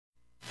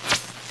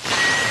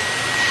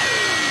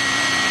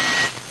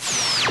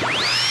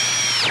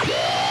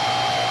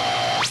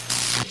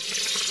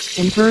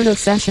Inferno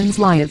Sessions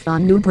live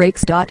on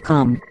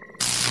Nubreaks.com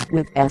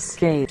with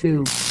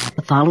SK2.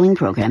 The following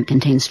program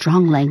contains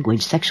strong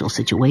language, sexual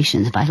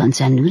situations, violence,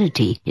 and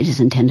nudity. It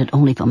is intended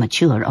only for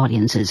mature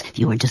audiences.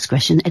 Viewer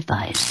discretion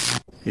advised.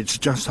 It's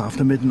just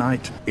after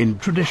midnight. In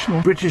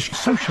traditional British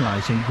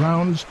socializing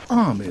grounds,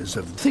 armies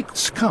of thick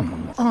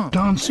scum are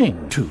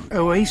dancing to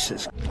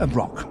Oasis, a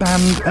rock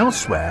band.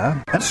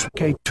 Elsewhere,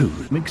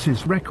 SK2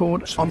 mixes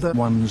records on the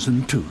ones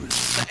and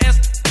twos. The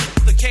S,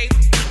 the K,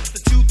 the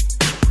two,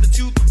 the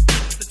two,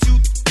 the two,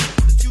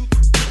 the two,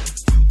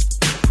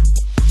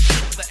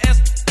 the S,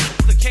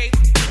 the K,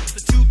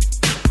 the two,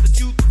 the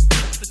two,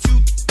 the two,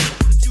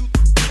 the two,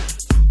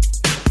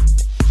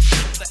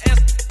 the S,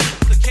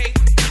 the K,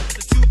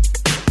 the two,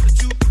 the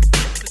two,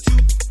 the two,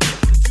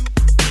 the two,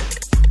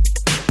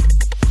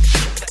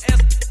 the S,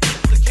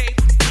 the K,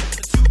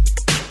 the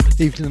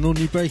two. Evening, all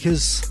new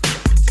breakers.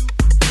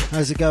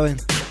 How's it going?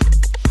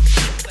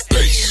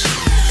 Bass.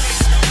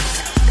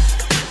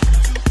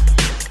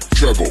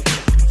 Treble.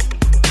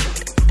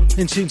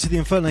 In tune to the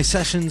Inferno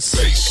Sessions.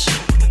 Bass.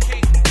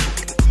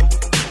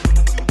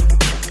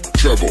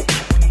 Treble.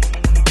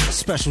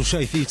 Special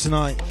show for you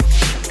tonight.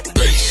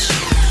 Bass.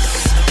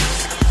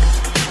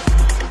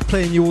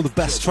 Playing you all the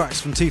best tracks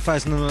from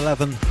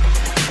 2011.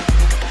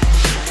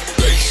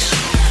 Bass.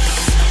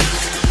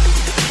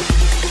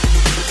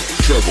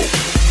 Treble.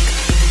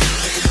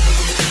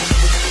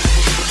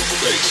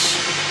 Bass.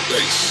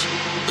 Bass.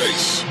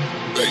 Bass.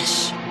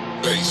 Bass.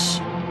 Bass.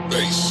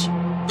 Bass.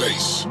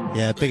 Bass.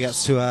 Yeah, big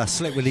ups to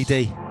Slick Willie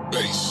D.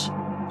 Bass.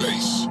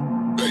 Bass.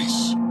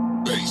 Bass.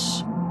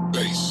 Bass.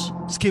 Bass.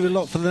 Just keep it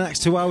locked for the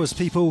next 2 hours,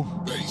 people.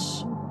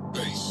 Bass.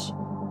 Bass.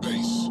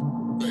 Bass.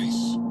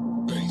 Bass.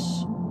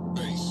 Bass.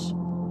 Bass.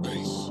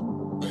 Bass.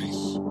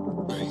 Bass.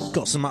 Bass.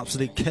 Got some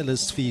absolute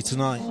killers for you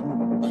tonight.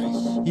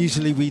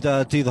 Usually we'd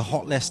do the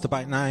hot list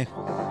about now,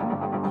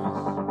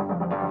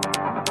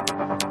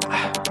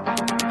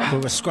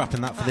 but we're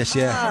scrapping that for this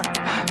year.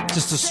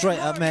 Just a straight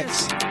up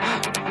mix.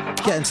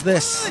 Get into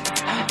this.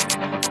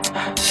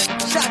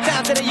 Shout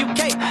out to the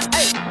UK.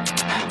 Hey.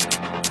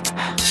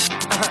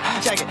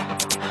 Check it.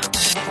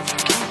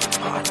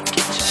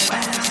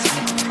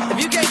 If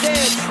you can't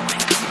dance,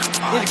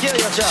 you need to kill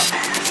yourself.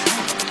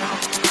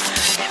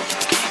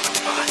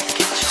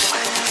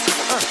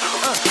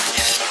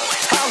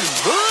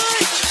 Hollywood.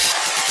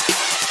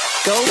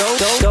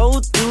 Go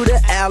through the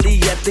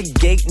alley at the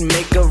gate and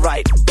make a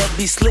right. But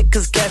be slick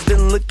cause cats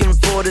been looking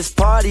for this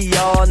party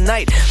all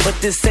night. But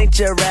this ain't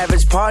your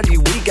average party.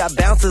 We got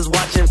bouncers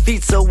watching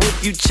feet. So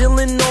if you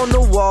chillin' on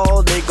the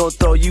wall, they gon'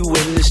 throw you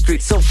in the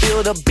street. So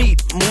feel the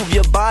beat, move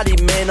your body,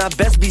 man. I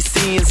best be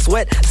seeing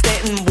sweat.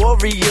 Stanton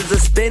warriors are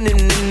spinning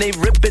and they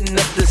ripping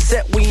up the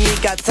set. We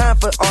ain't got time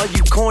for all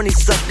you corny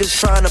suckers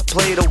trying to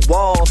play the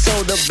wall. So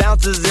the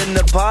bouncers in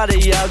the party,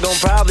 y'all gon'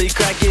 probably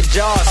crack your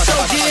jaw. So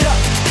get up.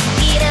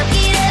 Get up,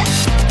 get up,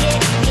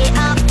 get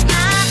off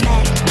my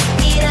back.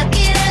 Get up,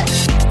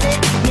 let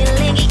me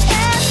lick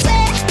your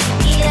sweat.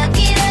 Get up,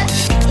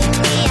 in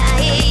me I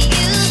hear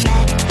you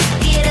back.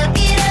 Get up,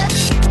 get up.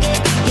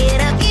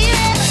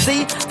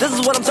 See, this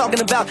is what I'm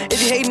talking about.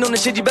 If you hating on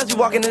this shit, you best be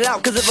walking it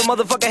out. Cause if a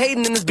motherfucker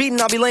hating in this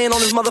beating, I'll be laying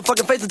on his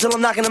motherfucking face until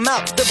I'm knocking him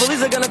out. The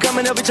police are gonna come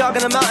and they'll be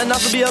talking him out. And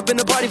I'll be up in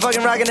the party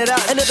fucking rocking it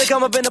out. And if they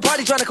come up in the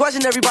party trying to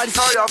question everybody,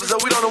 sorry officer,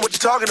 we don't know what you're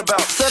talking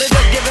about. So they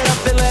just give it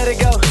up and let it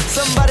go.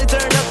 Somebody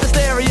turn up the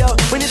stereo.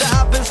 We need the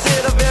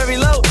opposite of very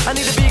low. I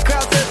need to be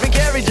crowd surfing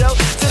carry Joe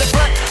to the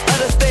front of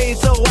the stage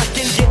so I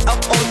can get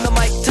up on the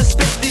mic to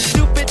spit these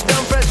stupid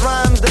dumb fresh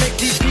rhymes that make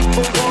these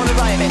people wanna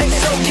write it. Hey,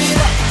 so get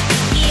up.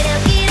 Get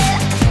up,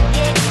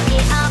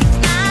 get off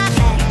my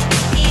back.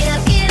 Get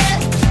up, let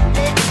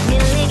me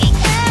lick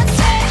your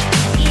sweat.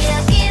 Get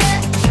up,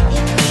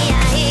 in me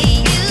I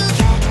hear you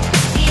back.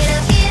 Get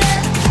up,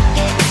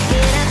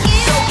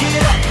 So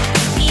get up.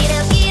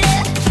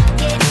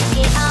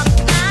 get off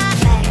my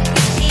back.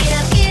 Get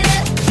up, let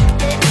me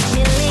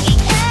lick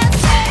your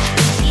sweat. Get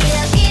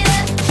up,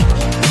 in me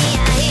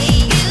I hear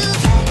you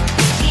back. Get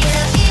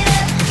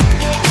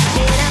up,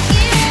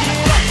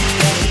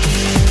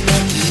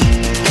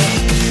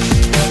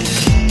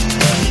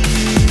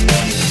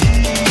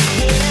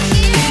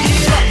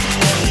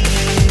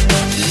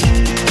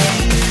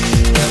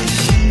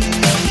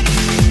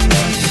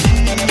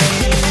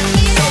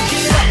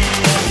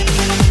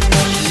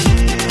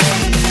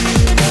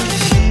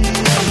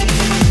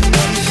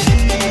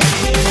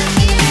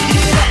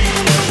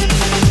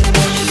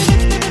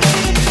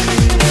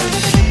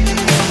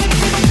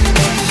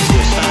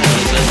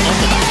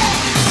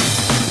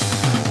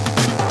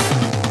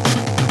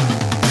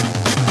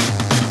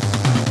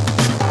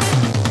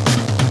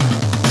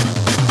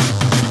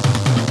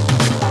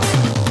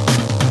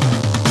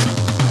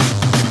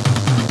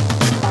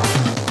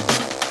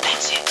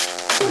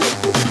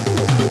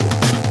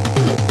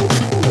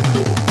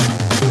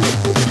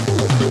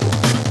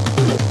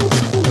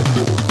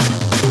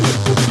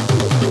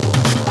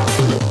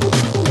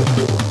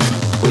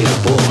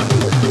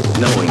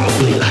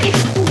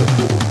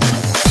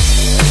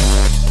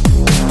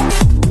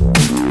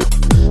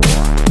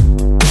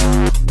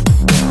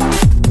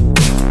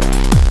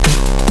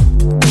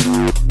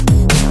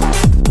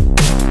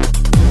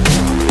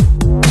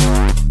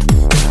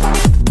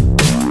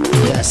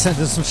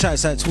 Sending some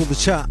shouts out to all the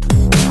chat.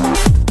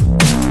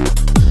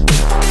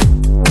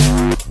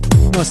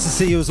 Nice to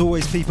see you as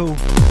always, people.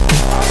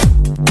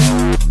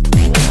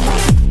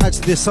 Out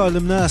to the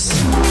Asylum Nurse,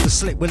 the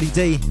Slick Willie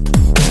D.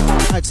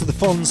 Out to the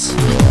Fonz.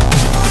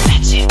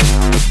 That's it.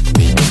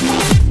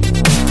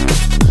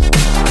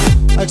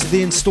 Out to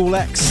the Install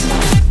X.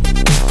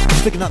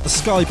 Picking up the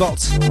Skybot.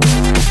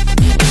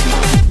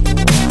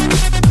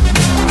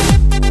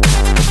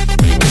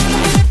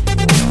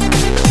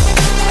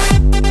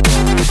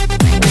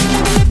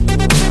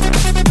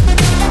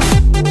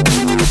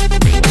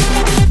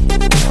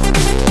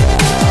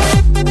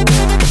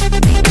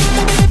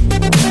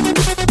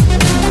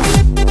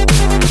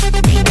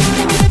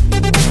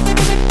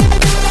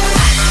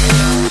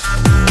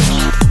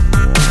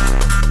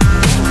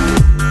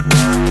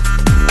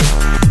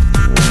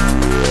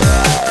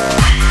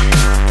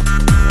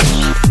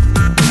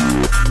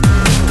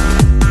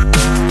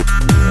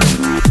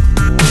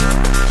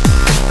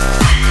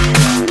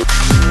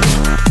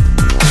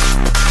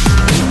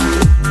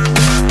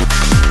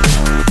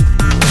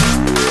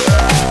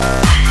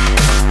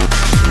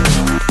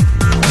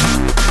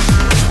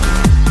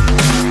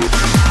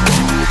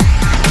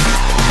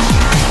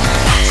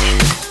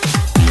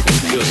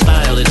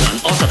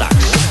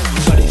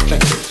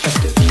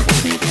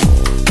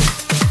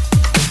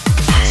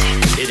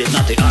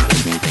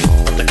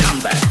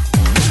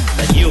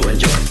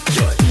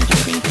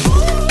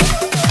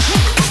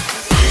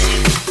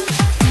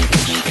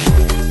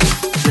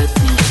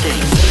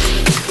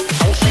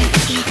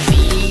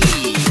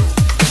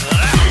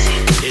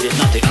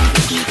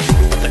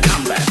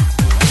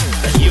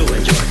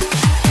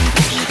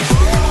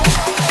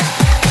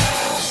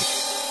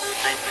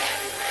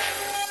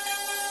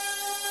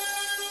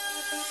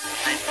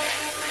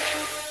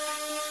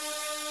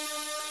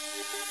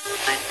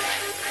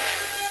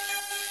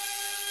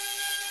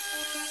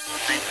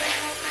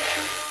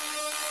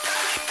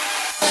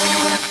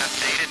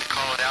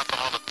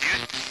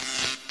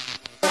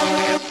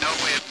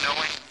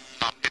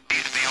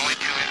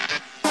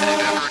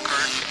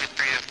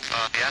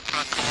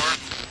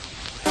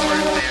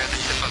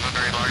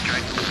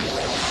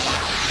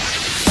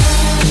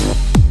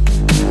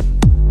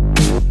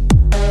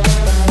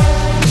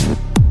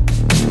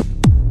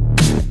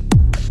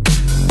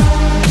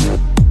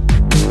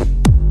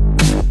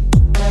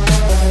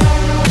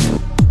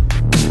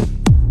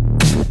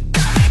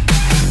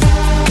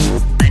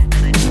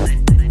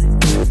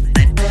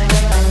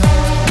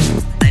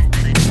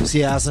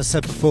 Yeah, as I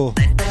said before,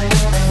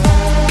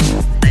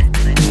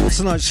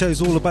 tonight's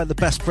show's all about the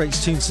best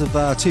breaks tunes of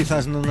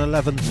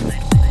 2011,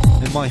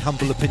 in my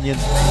humble opinion.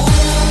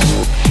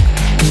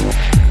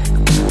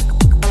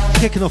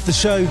 Kicking off the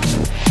show,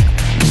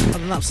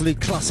 and an absolute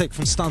classic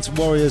from Stanton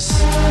Warriors.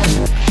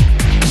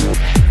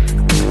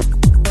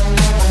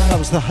 That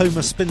was the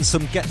Homer Spin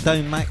Some Get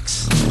Down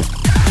Max.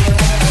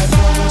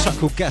 A track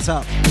called Get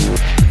Up.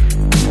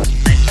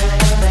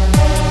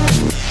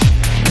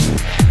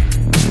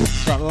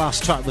 That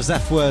last track was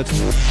F Word,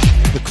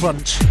 The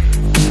Crunch,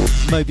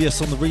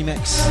 Mobius on the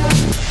remix.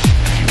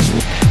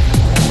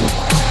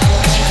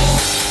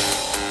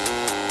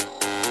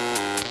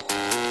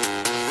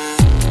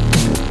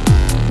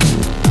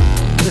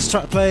 This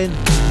track playing,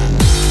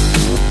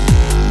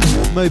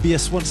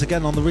 Mobius once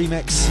again on the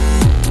remix.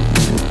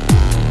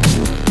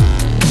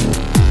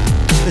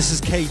 This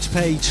is Cage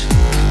Page,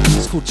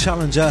 it's called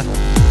Challenger,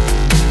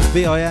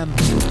 VIM,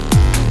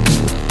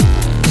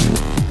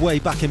 way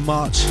back in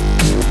March.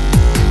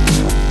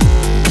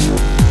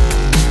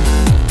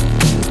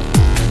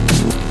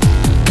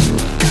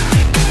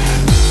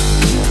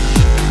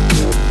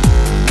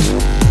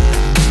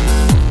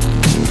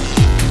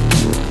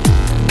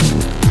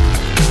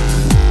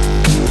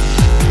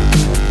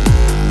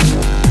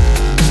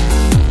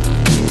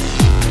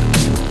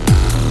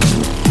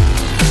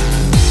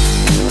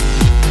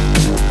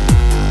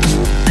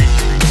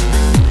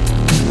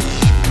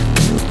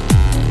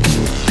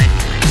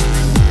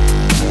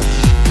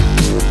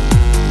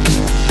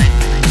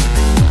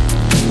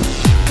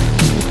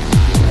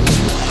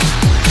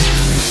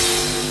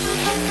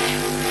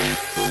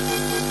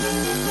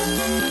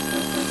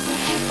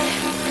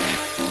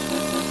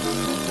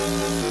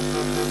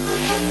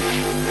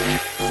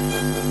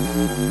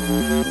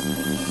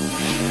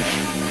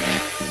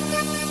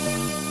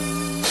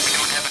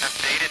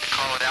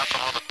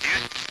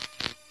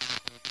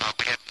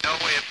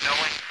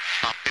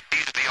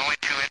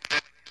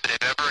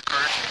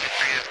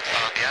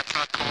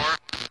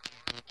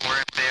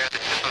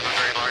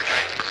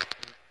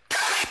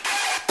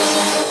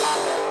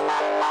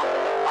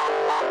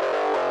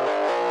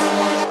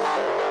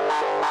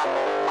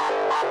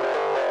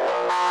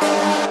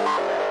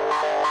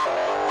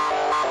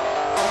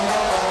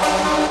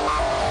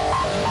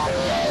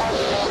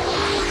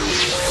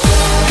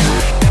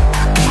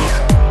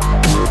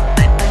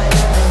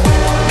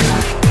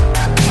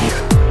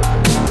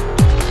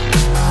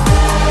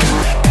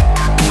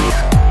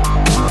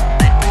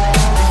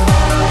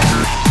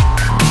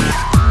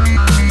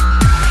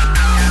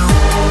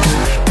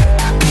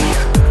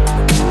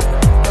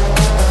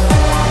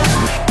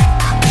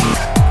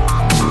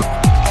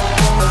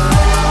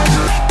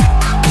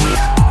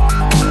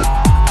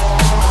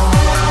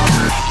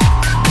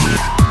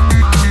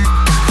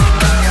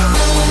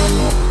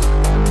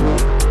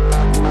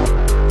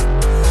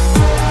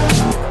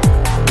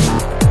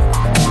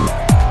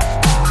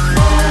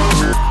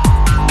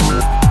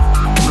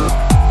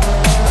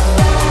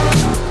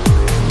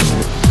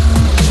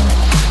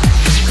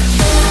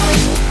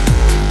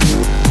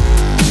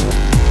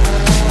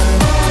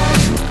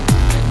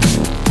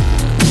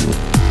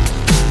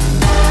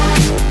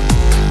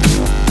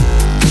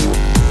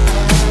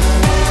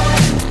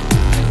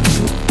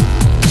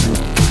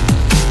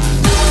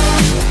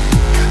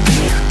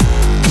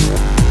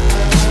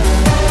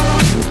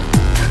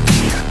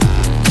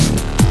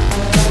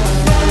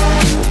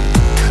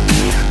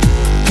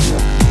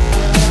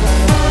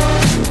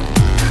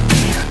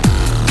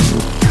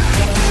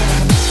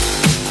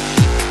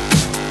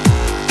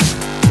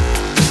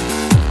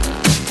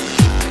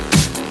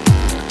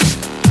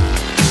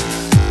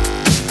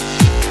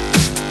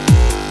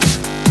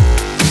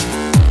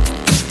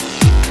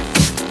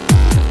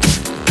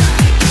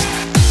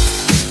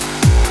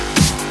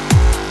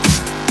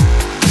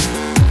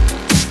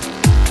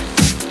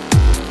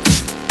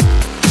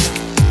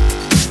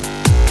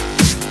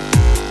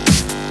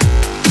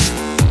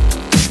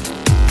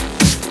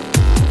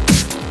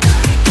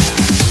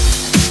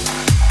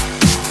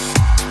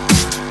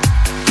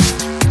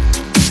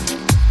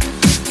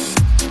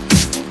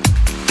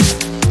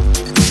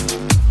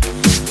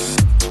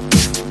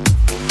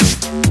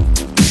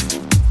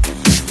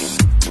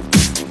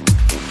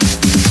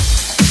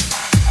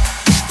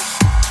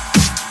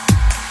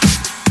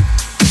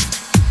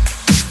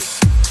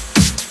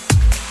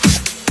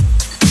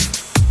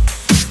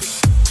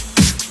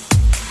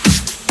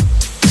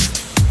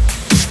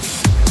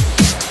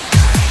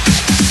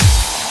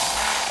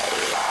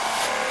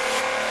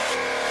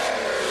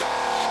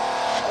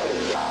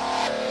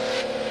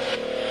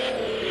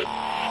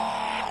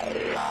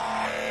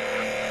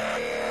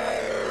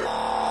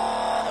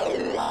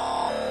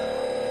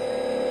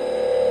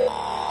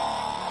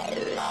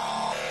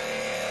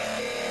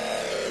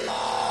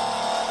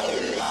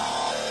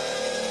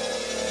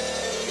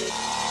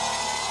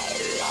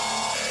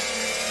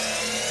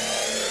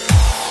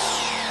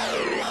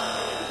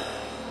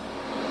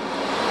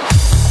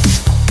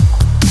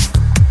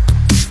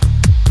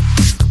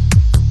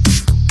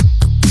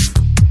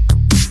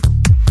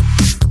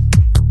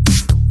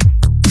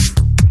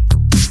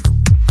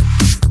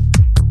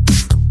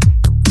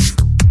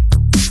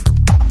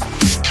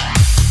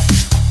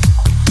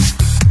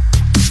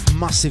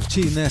 Massive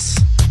tune this.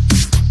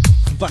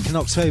 Back in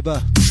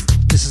October.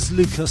 This is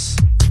Lucas.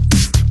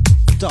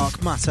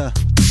 Dark Matter.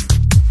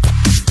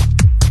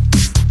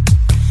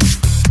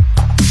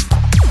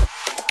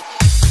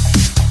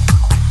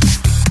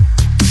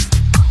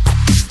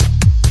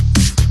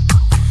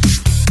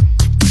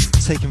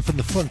 Taken from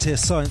the Frontier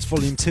Science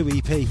Volume 2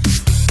 EP.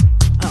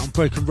 Out on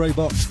Broken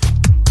Robot.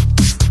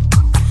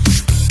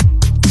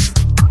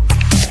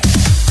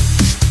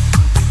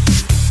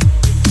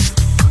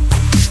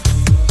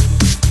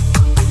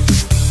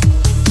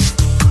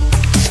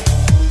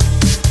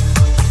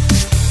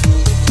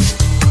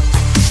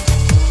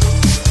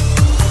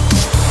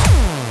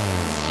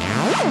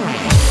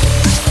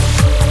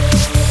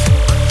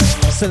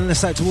 Sending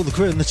this out to all the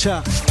crew in the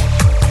chat.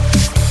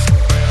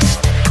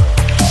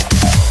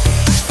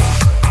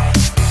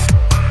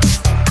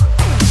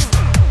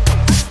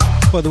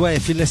 By the way,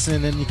 if you're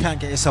listening and you can't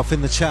get yourself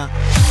in the chat,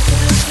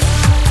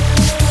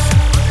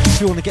 if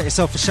you want to get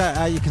yourself a shout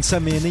out, you can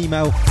send me an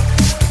email,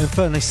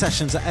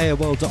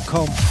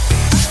 infernalsessions@aol.com.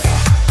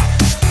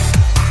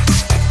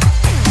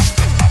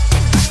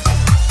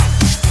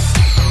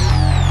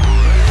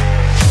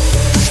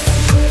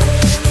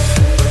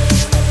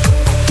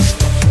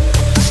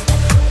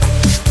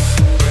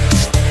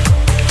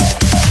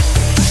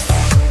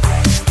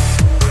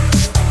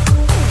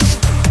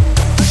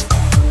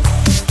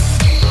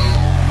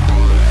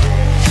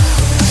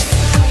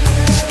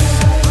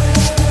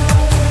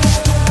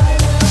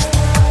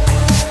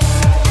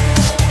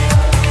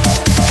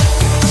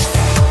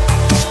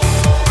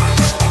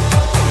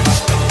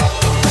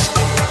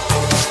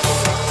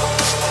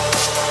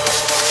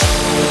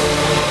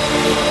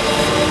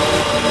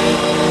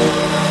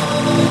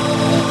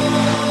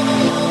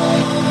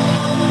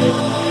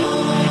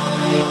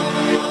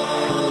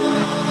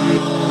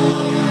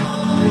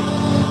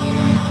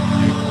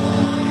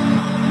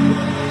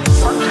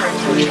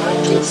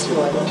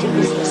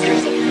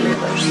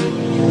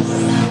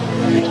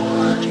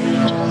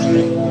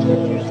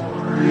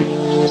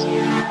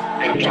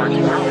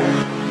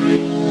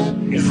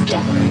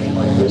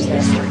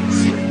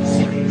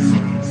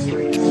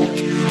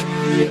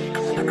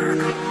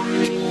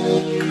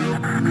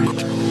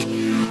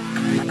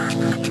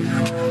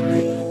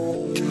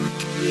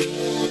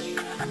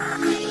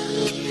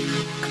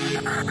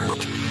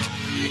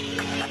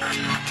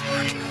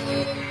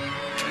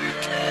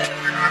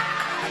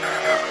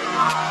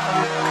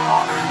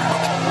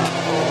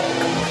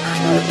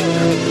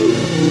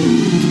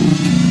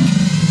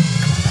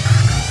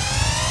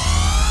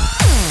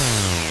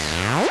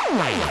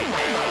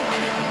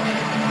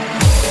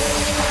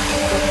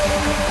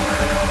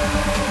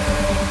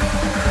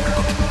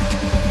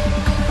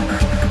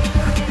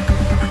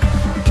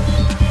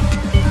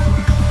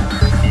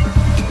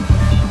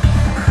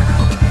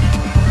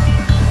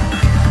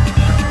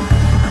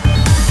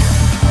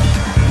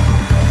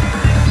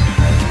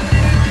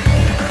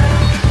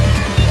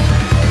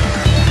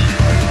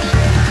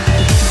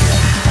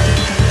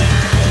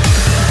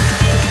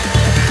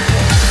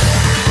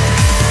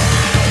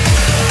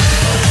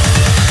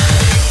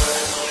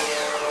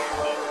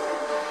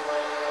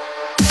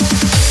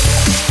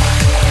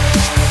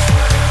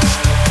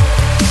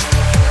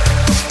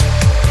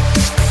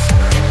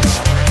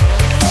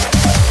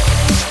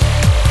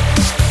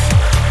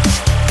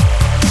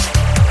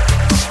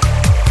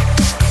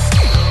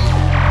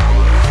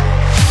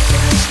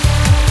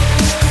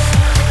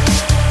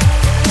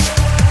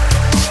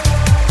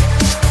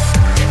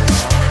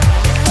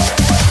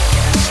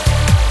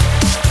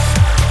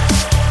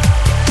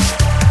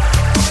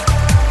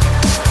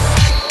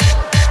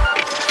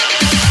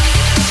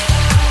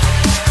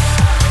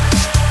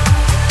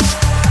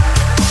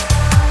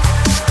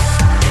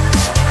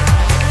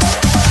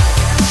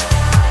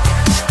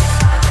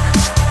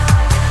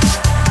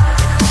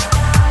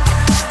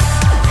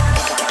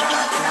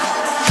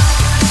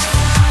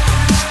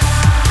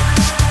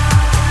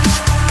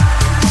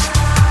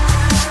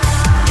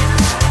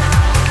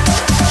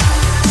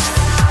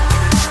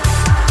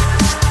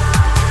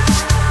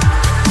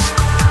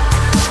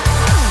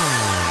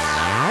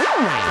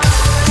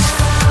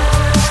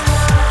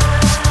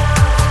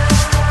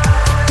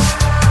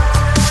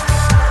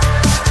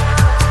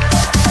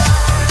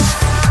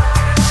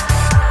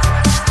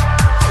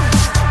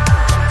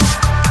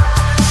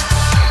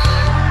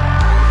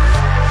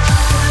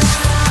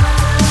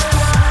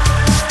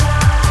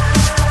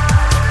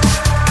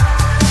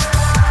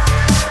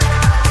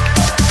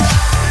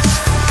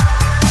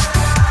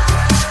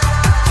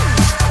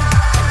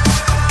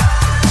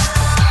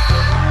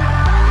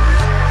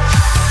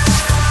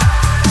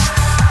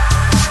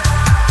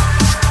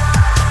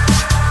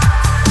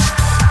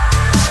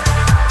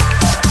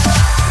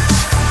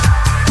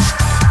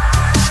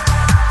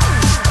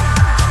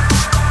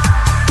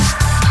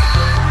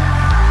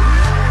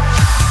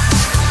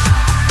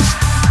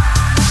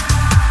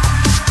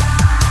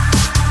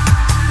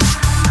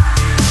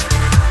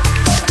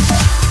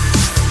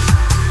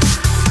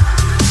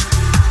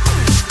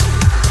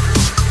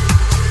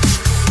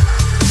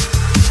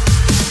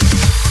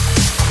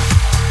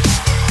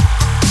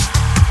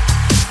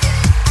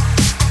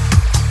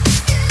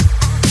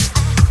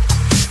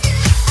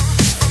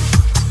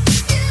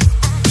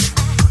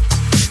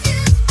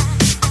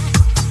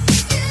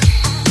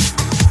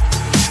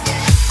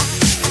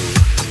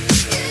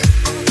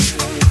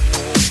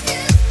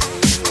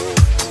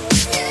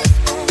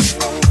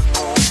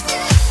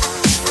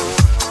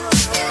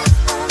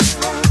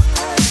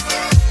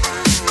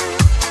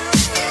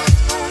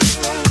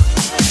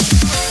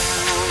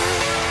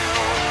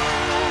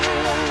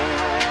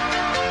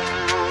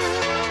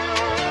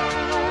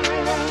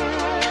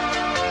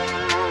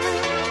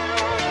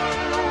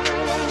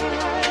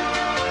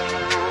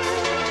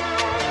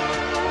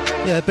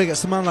 Yeah, big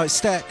ups to man like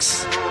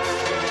Stex.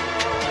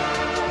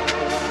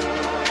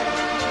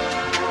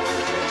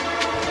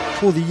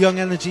 All the Young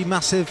Energy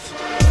Massive.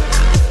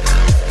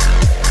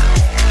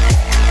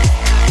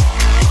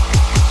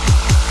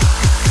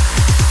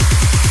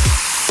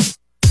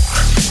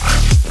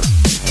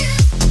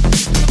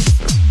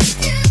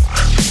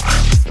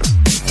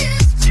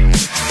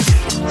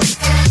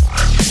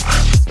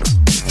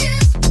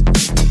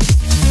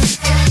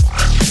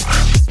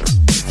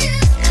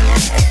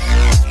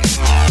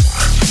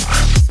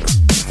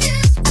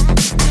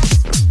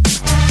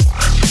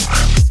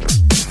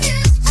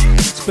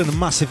 Been a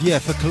massive year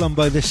for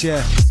Colombo this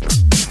year,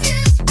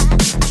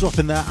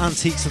 dropping their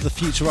Antiques of the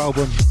Future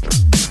album.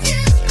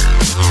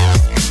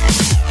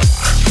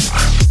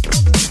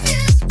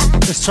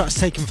 This track's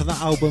taken from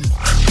that album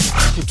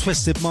called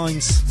Twisted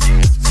Minds.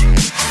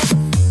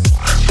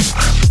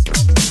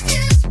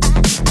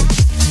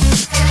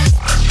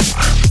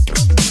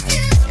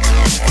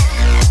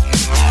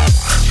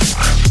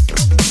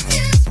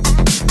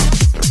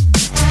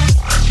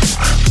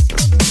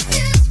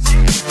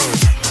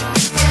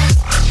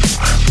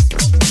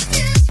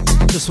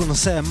 Just want to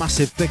say a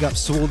massive big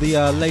ups to all the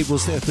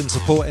labels that have been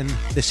supporting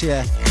this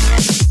year,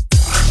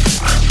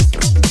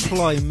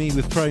 plying me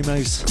with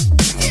promos.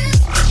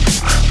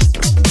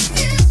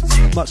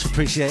 Much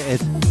appreciated.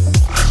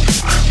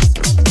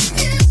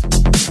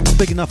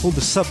 Bigging up all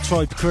the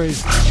Sub-Tribe crew,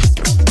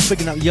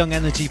 bigging up Young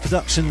Energy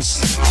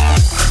Productions,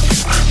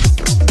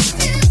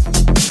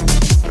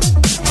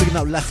 bigging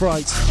up Left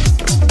Right.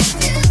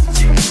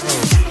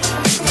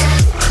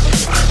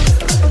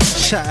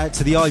 Shout out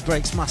to the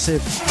Nubreaks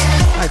Massive,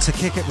 out to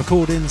Kick It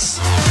Recordings,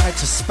 out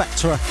to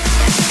Spectra,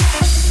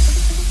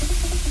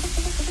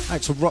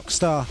 out to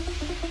Rockstar,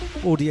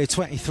 Audio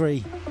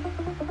 23,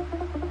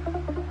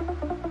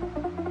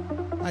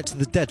 out to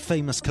the Dead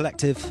Famous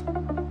Collective.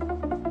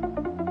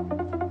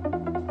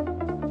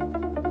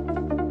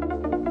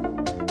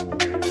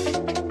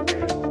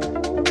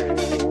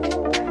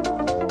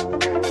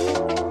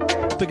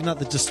 Bigging up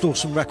the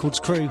Distortion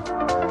Records crew,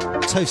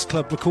 Toast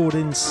Club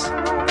Recordings,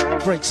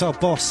 Breaks Our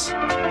Boss,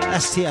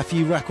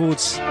 STFU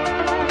Records,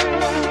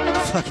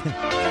 fucking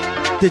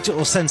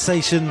Digital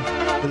Sensation,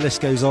 the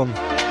list goes on.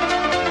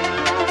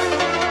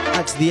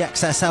 Out to the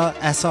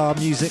XSR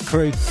Music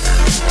crew.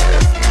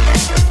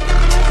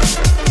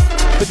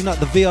 Picking up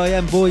the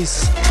VIM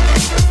boys,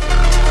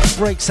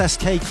 Breaks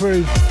SK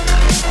crew.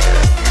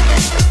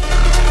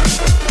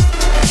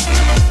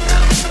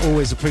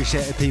 Always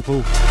appreciated,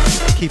 people.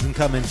 Keep them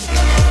coming.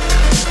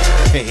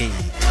 Hey.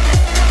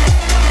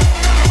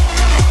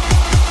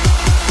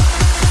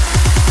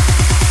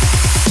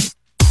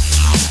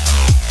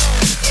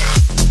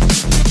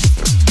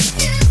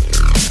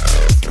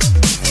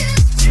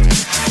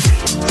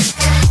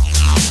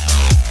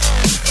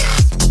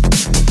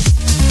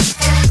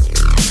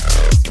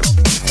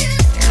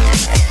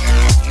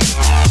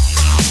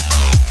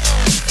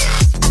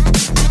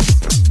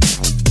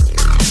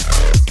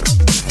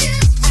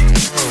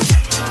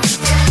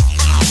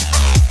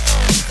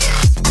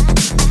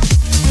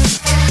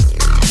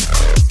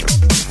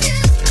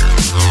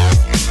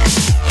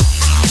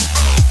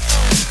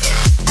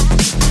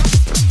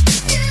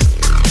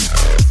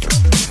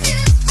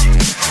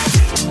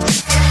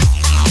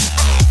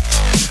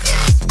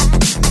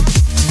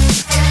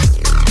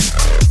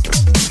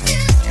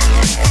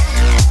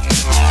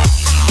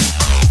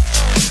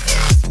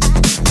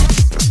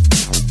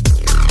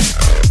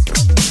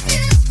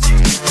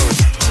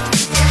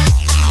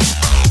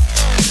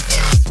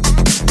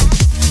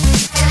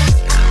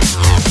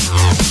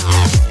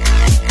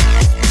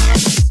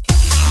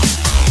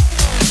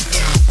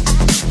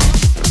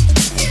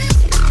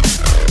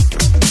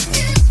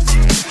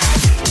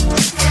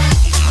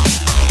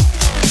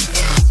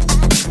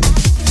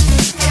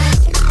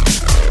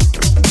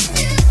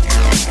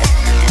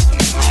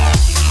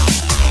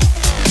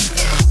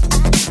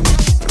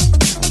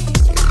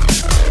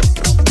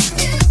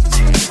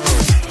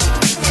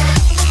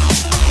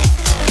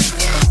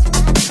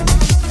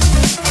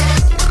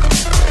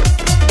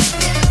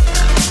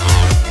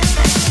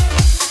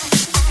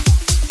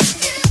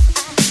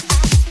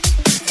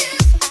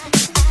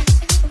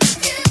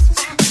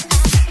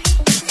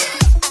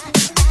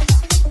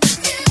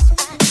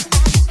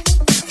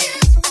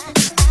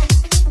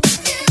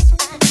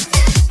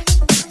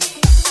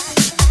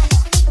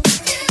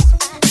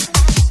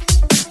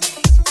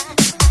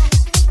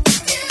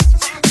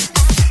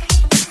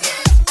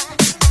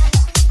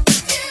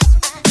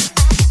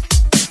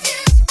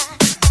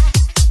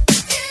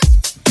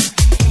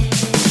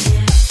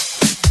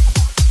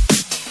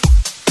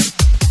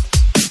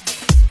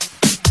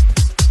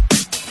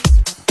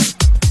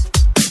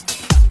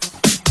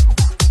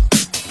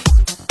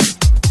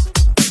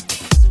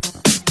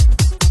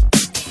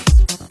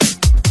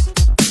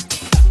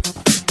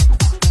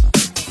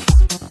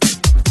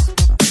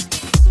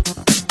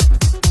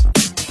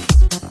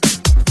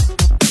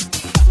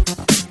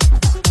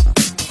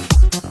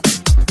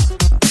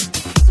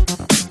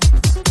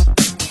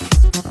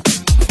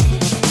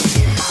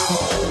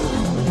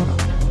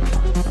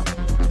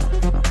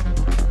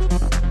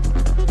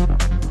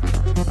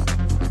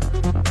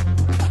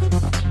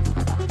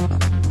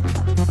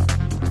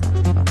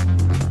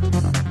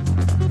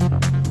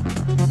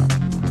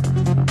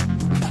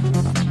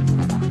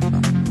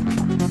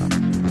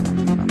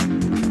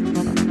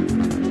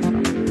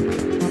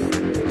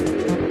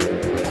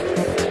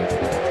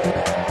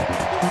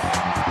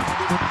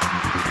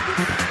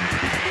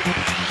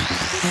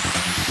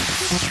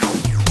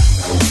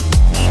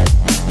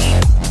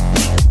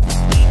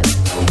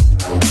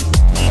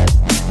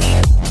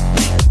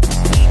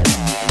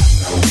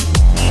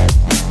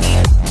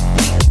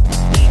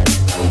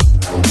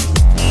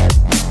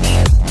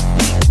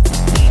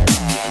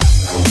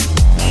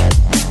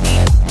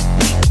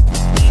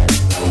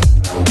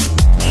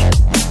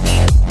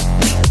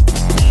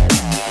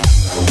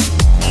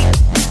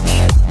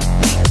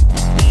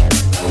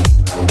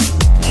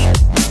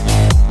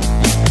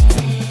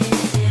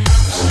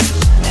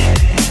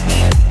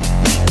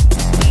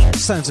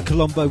 Sounds of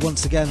Colombo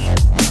once again,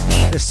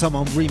 this time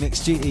on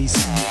remix duties.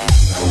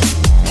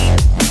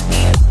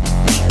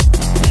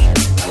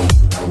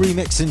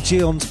 Remixing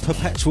Gion's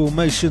Perpetual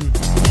Motion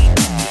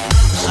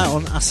out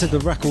on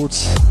Acid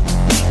Records.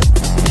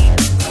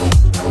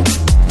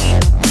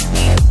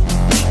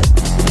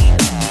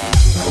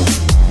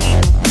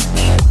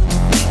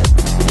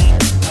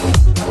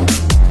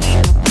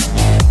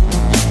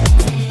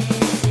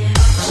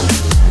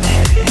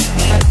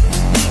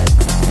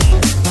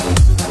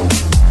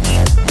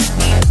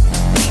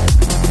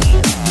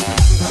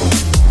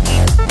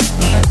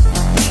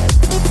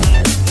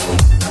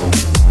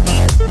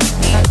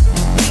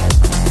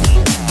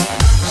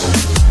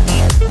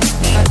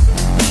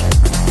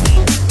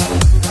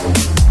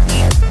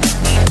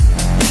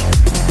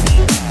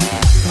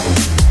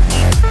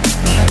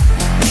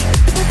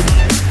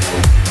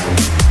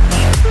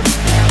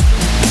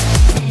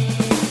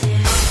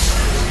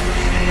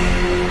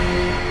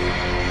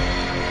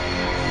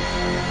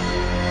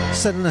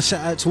 Sending a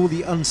shout out to all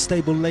the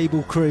Unstable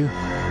label crew.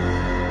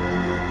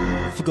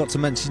 Forgot to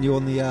mention you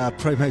on the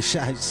promo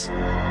shouts.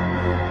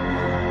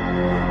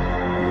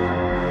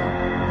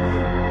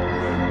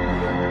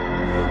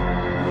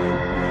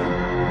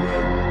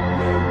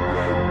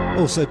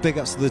 Also big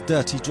ups to the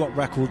Dirty Drop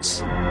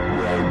Records.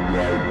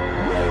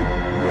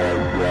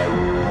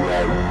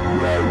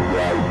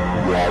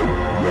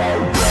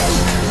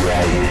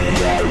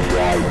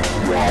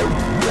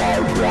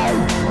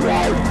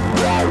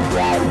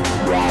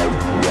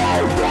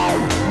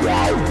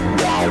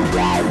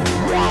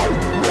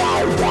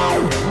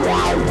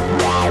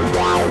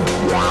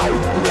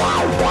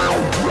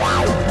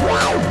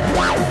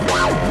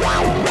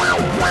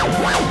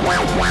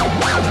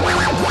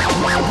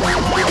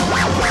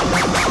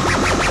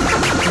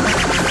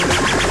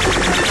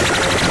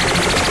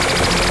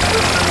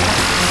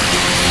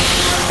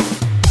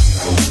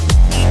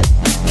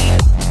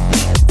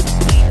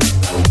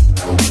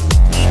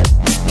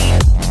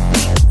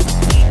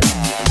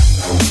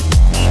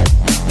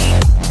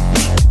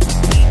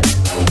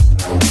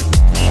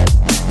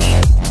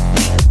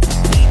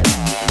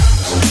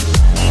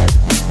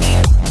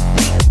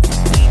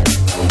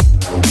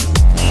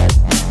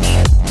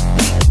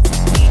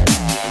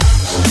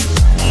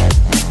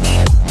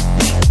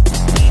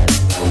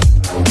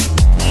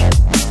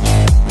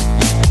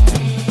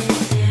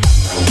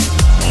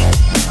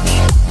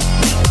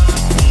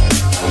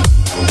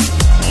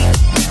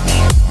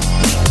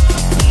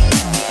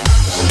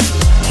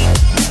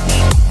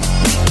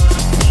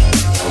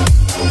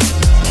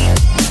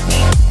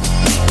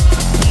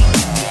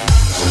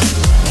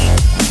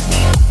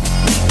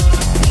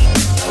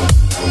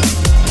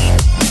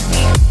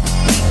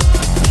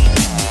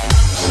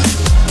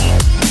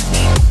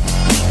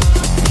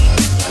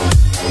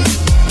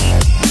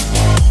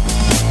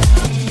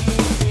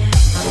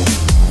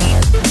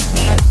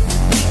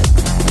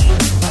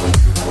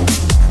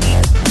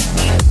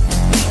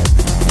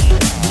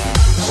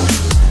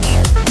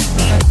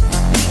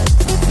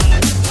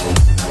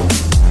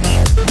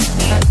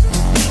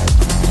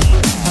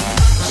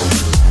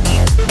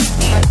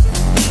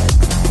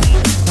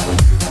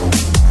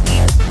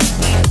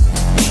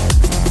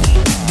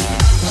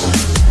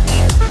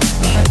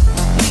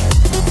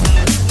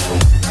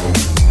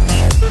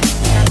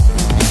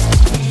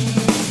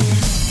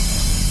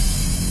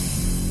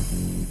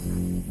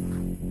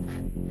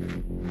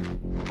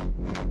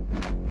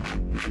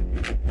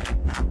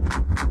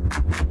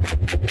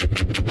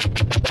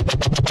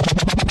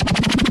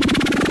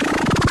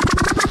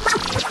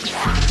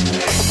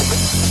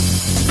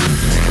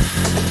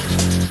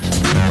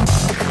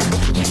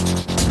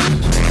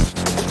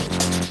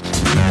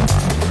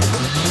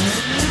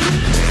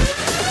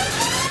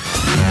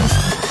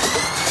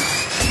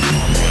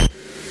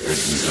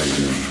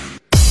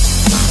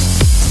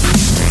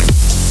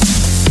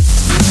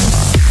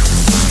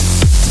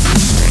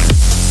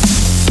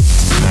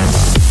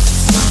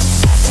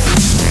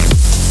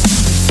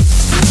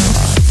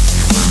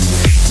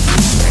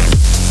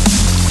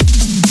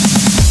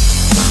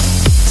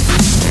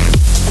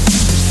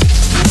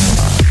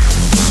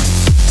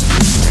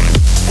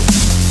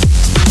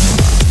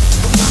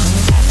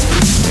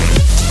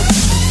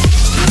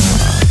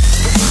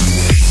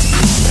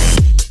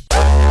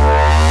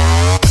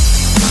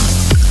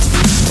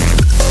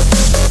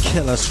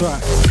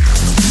 Track.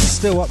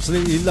 Still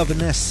absolutely loving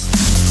this.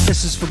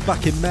 This is from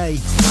back in May.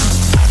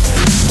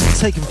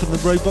 Taken from the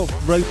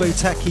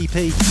Robotech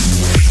EP.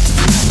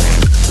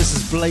 This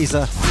is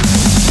Blazer.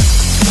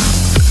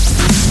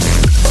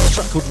 A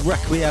track called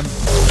Requiem.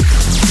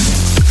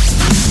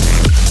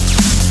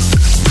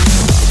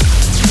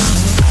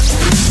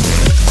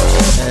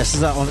 This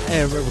is out on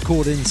Aero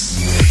Recordings.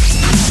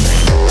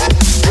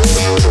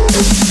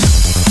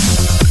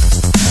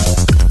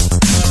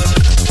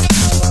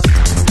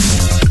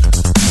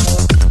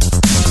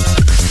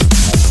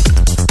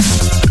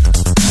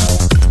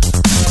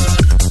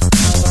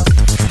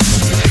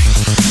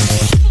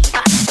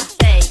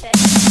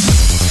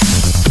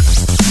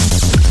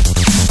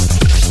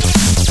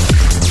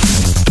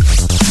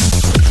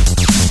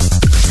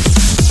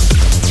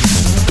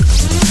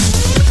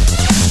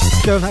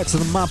 Going out to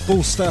the Mad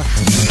Ballster.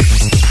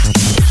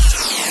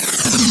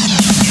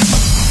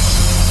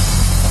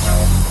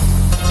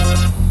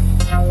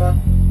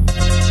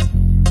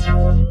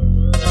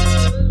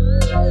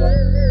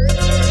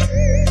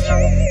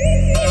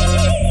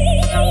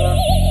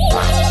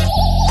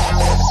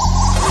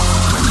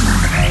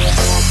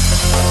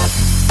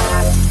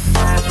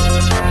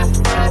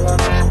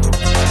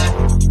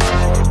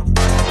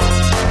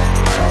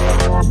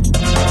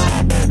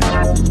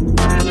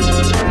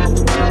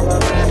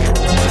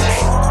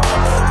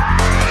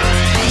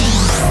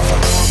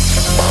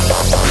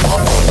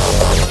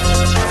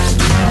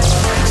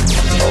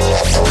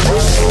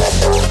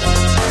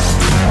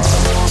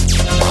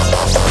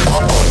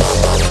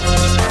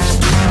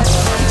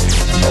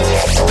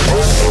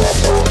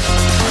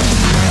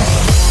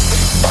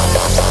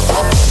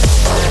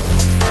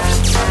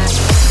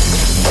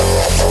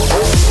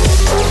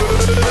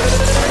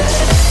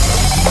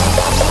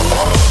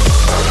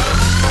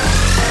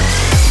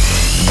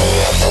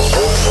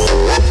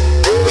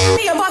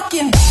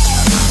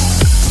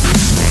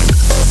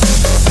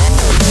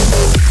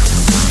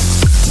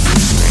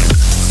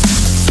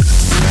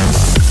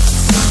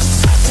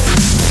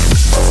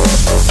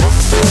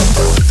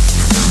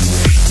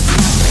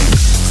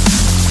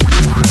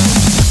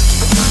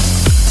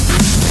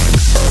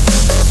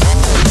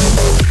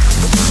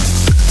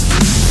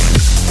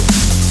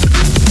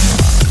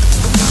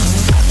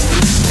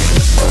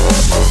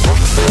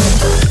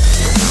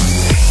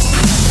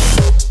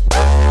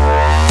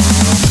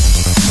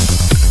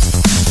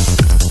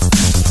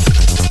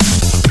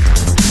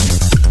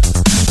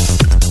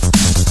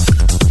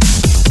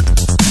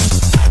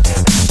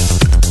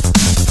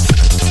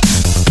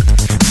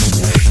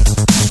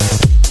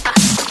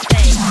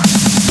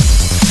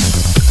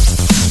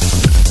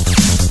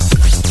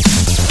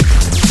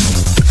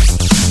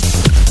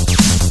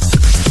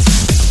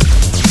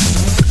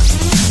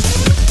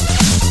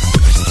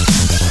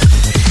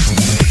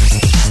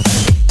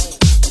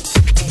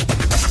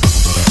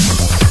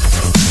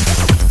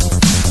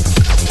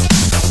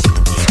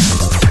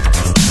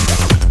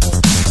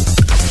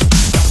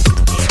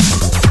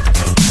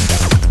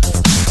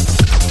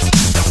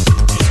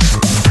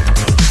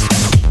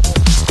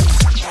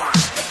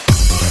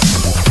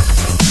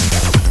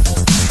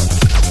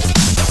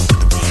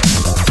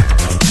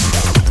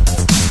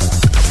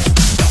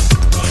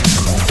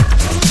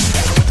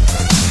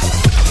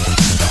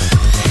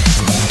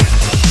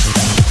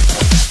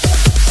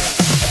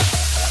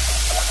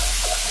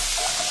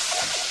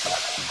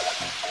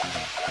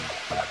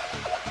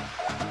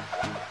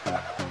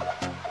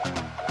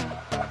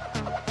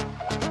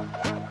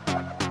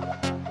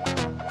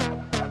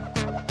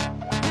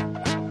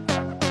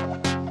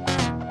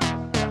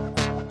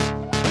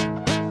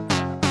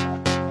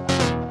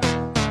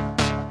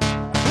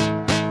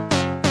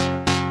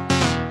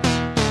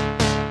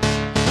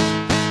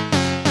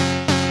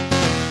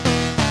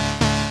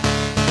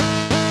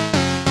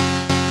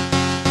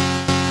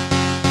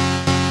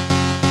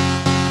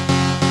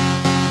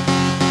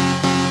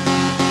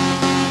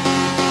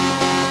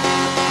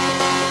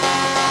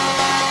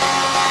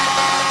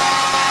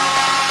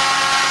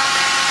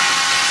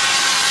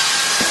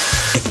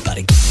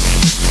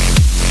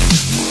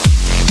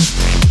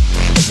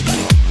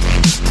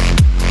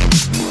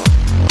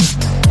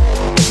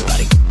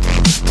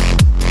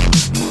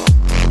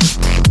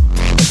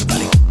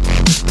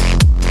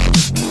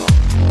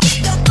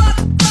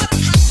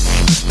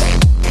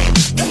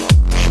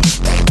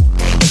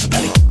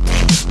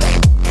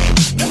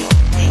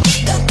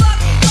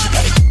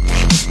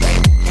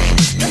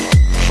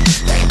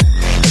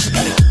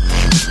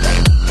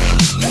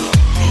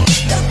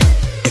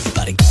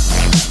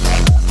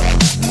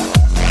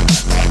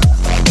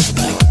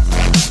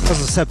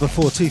 Said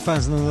before,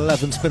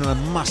 2011's been a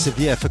massive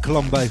year for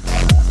Colombo.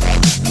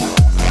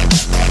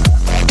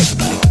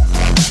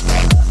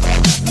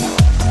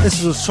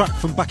 This was a track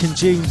from back in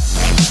June,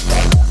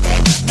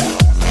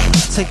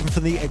 taken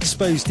from the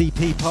Exposed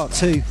EP Part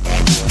 2.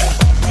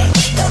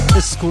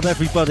 This is called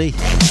Everybody.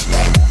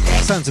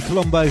 Sounds of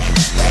Colombo,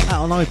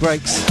 out on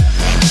Nubreaks.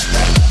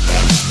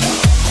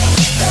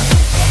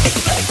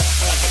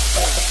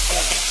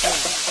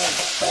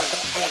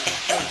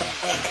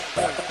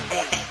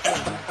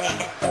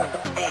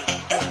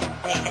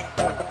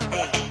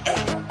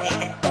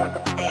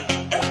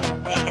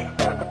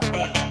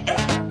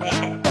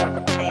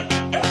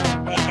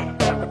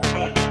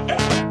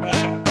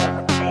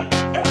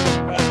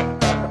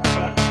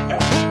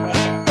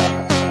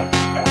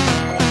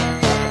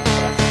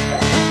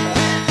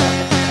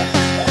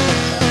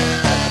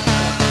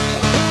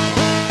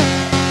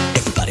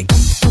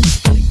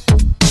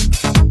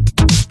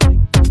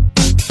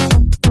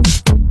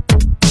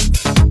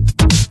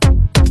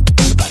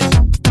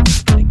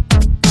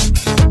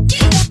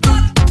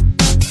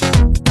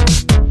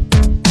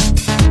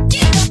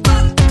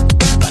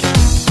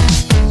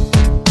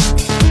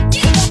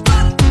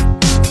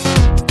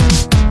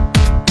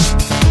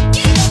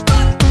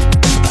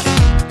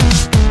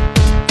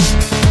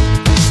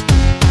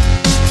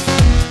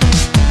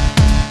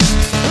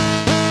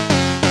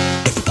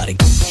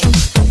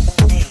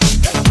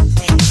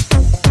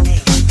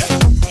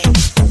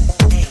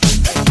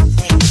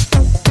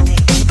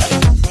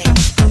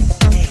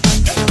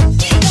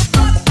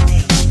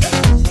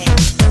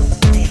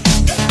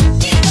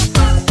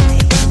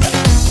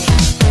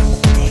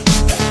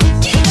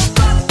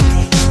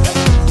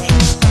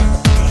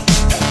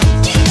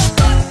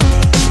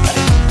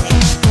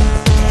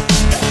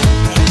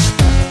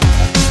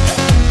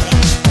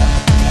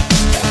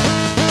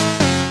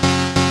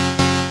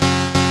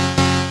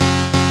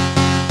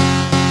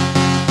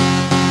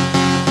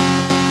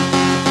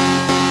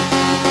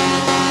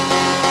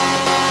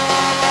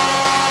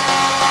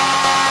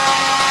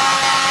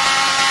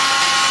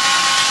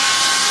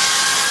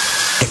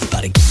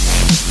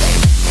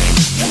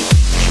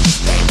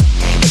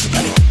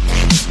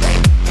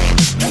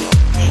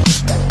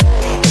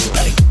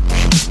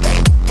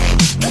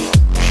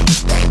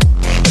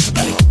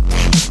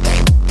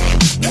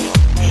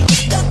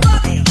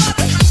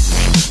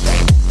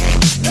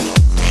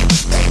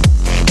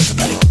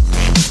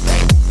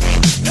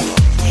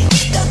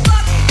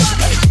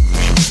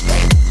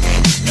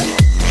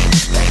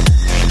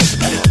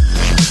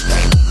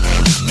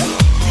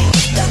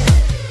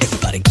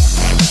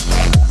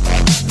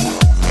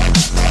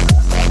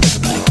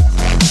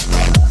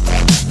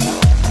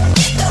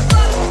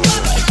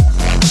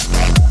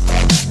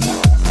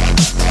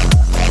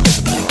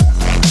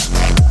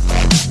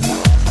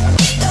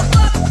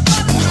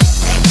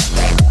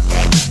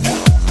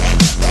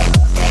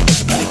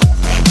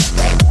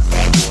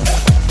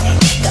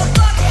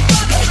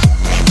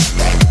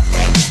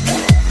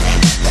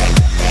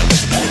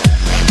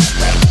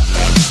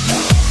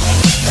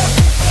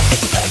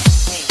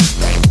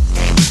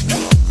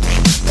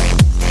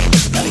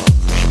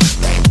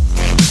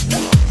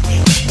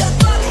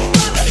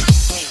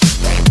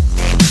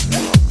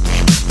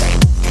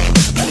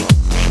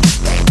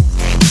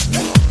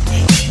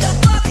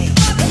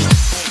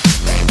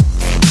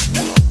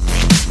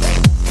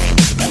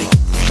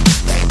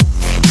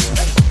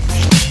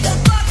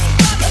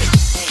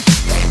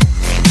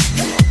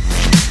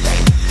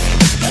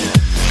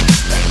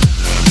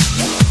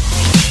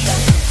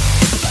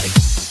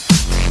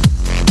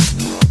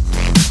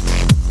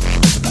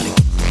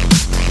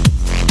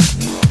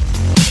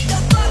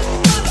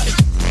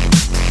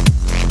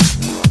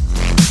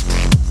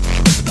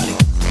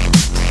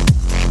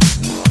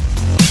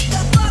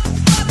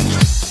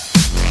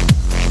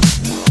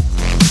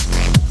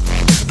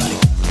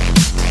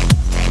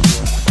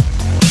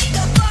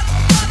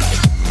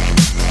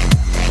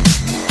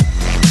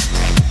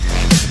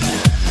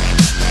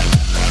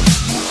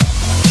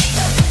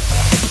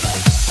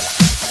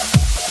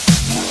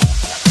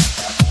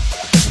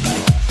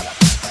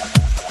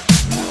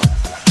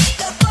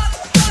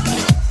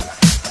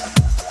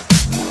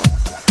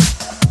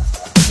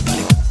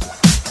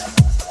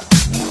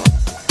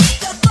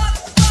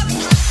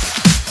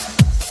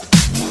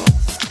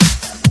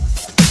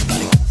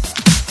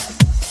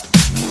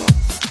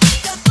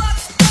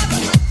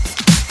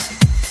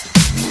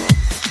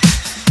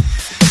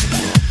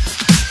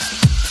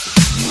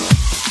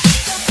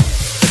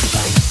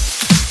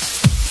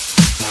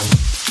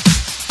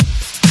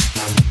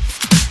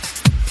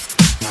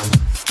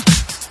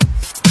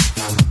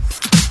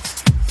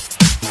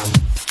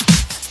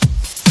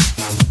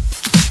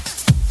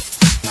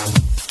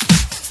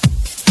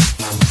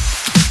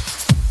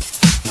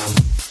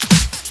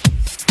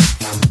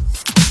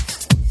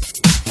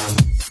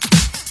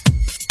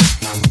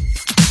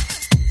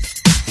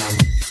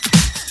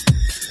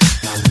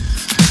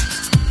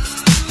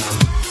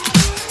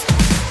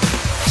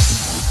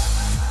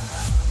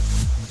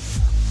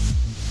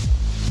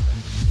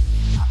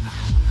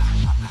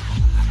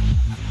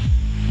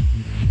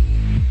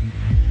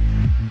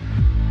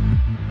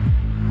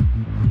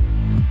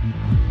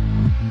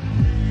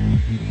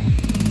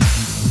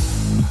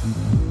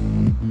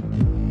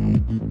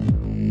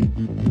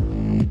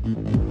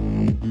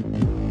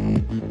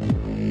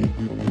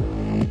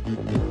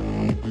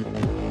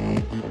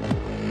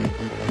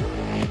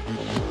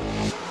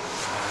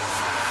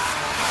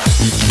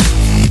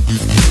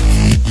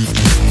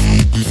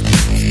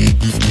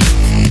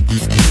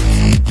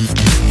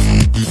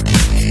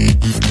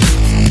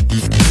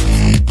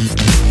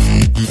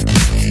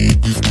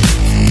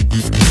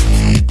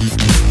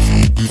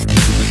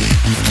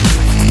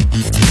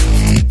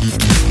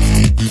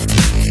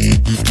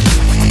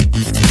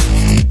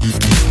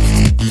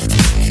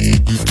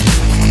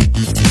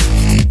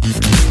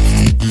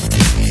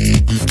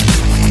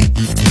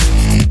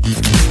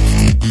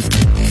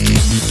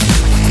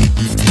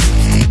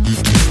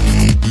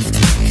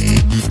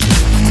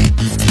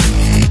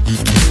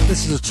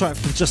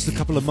 from just a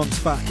couple of months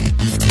back.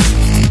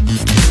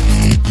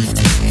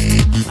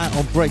 Out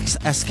on Breaks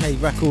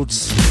SK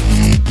Records.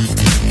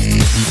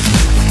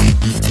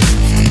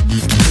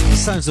 The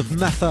sounds of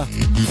Metha.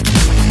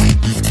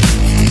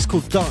 It's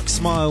called Dark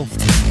Smile.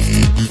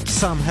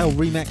 Sam Hell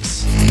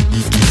remix.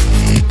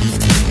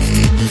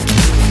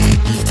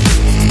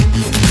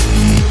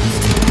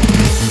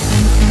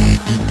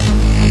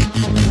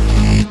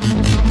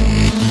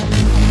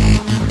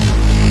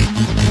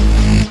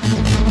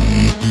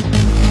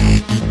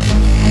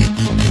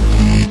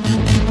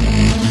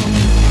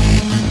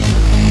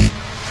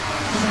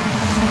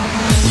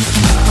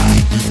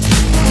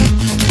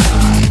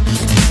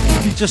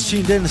 Just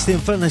tuned in, it's the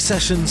Inferno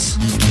Sessions.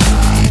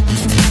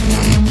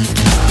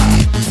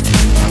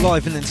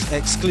 Live and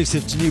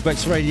exclusive to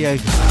Nubreaks Radio.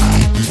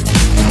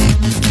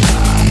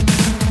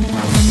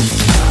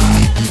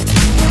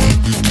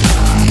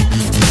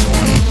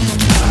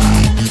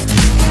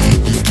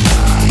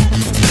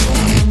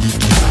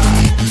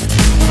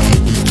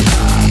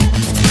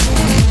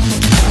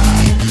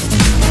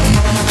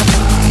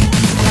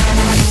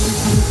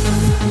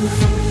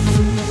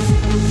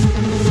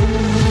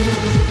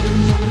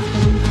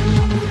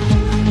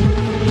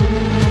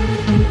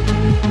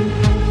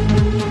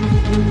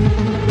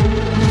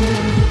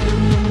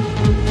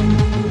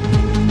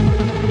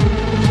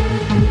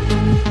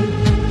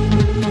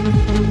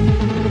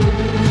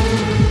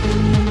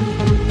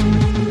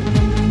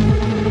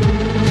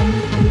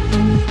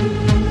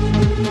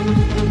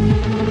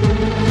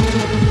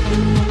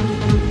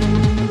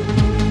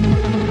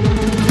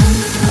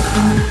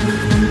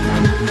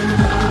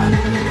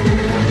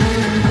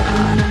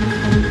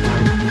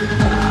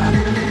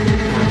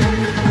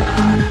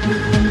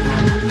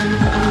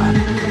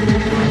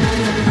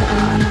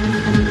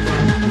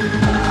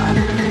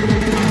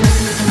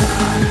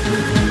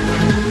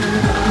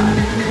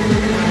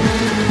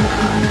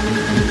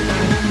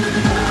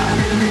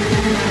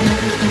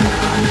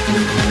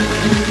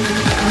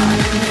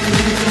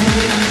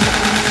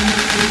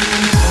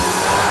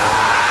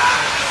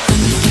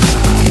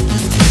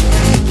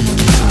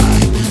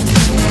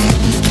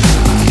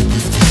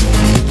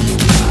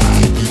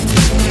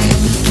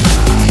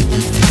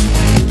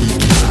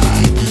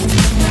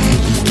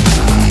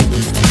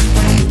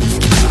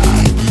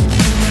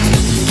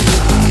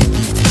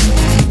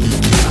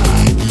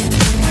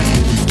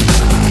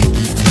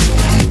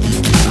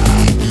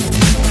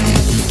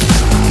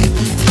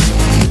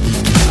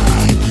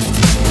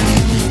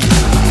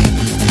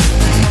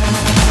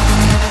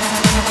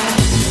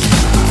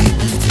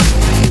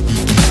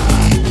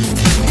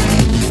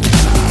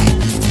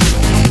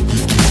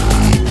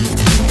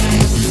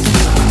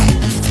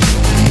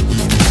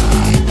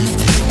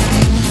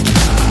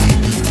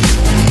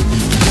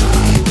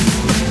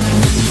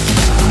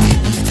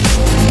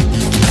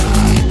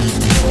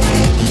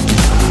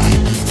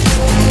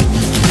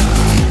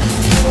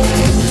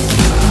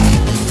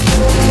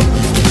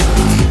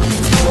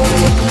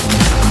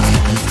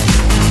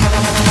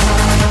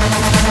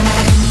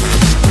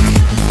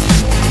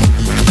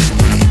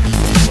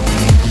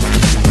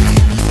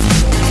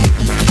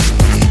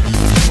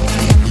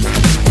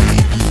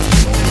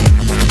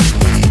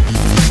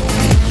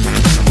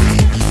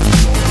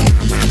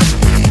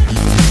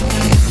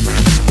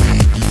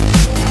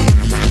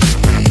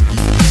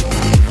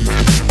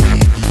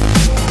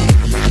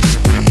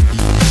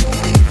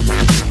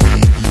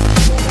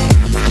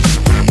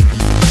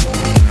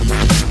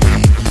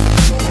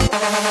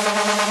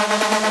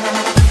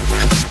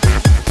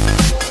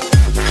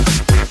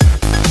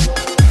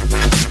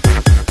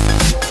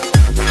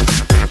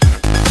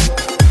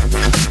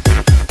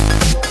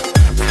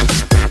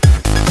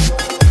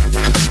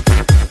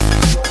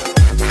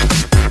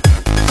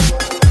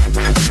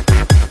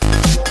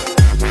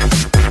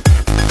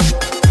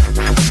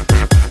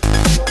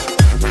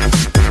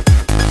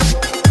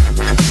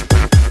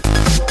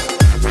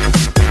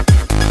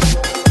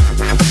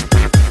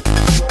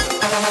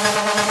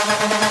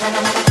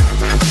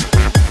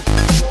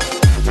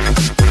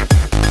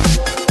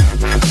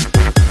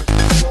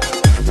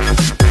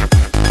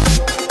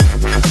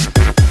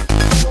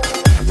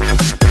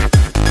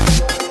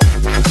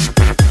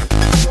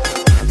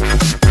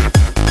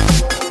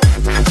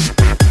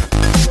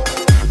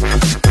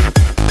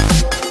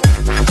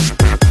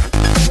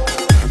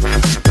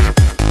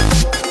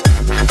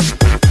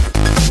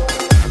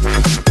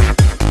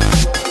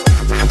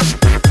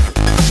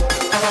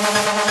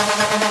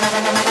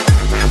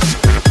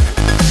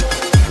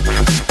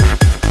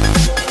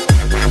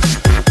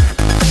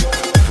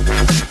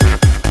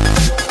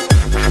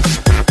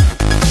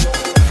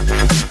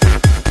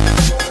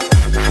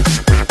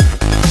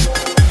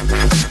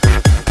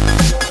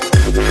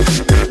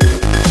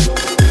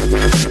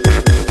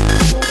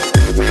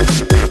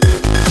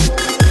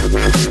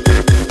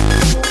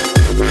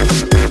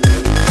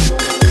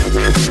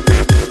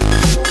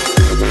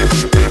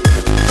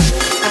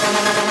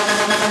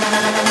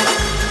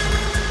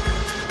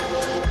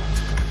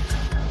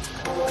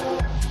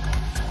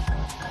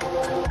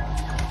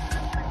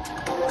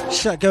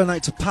 Shout going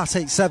out to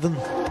Pat87.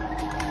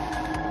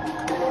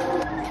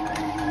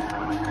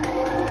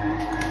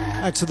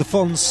 out to the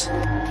Fonz.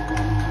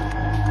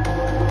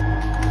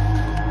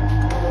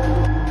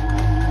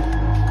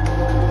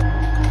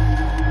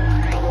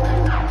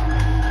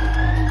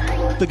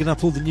 Bigging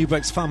up all the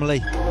Nubreaks family.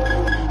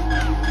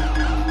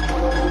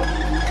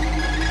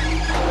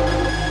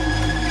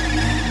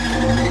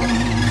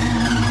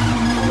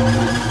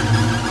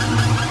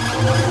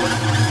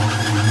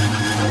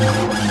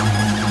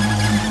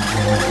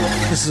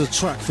 This is a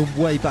track from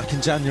way back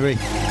in January.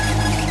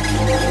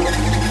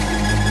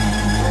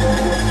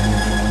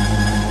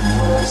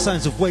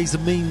 Sounds of Ways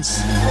and Means.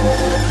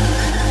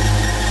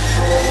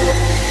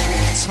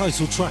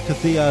 Title track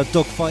of the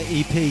Dogfight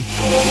EP.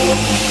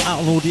 Out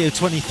on Audio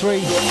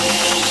 23.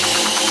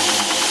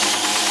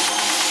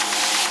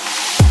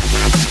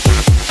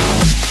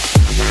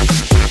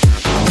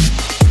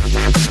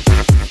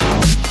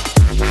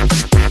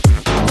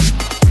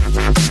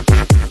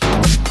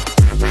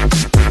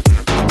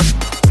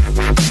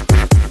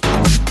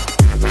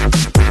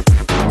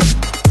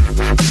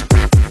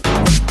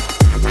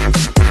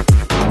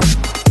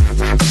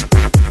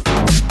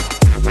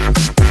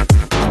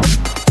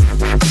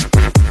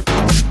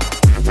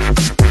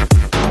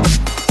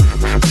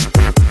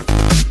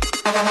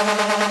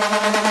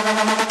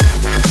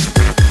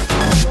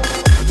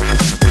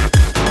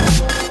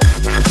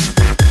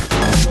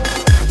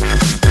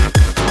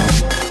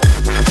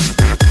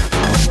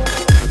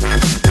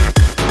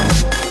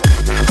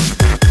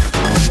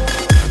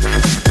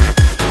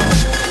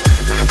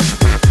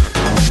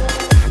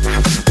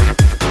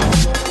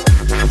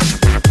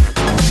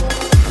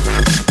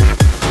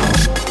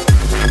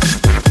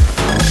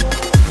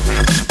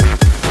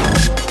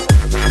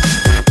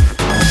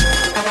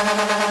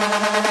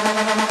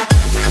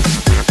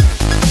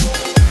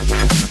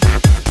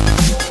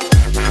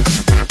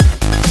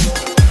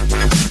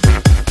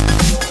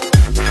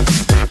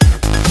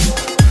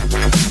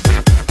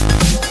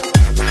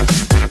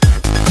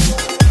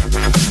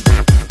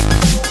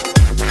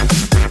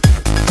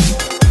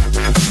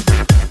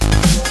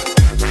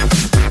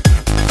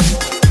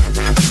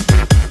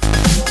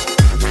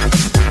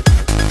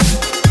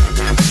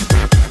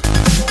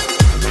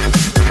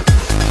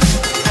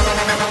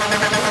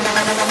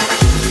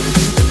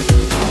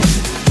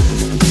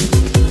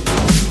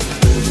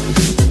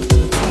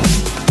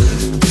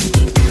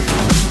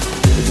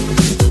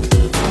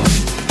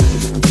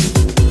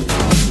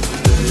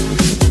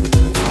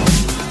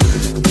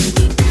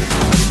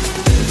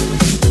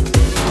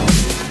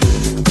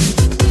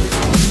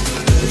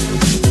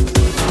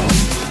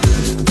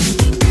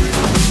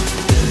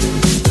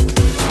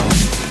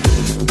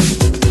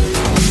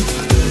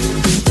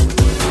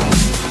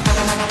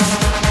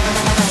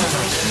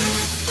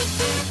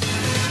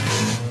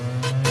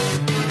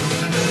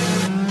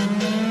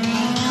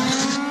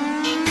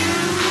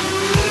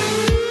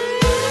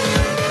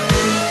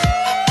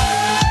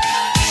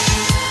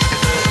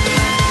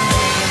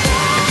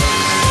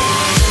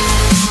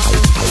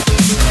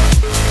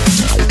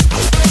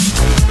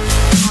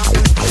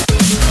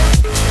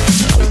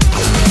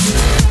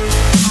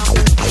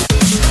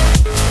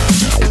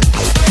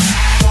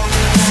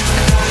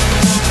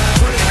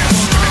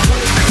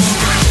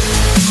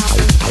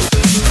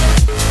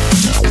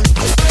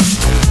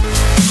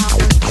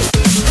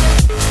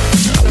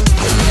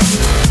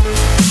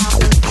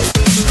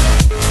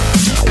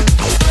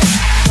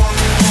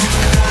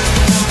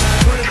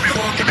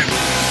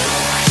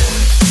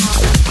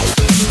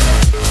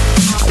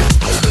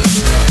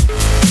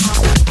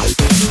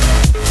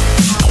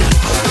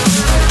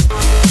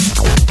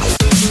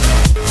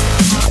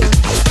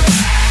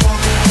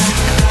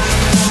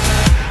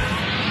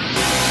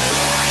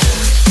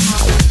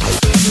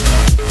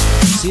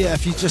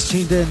 If you just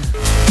tuned in,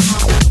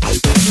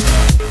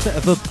 bit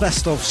of a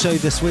best of show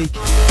this week,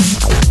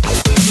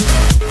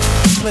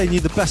 playing you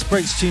the best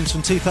breaks tunes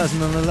from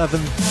 2011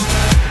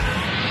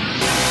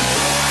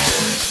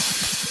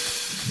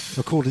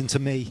 according to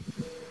me.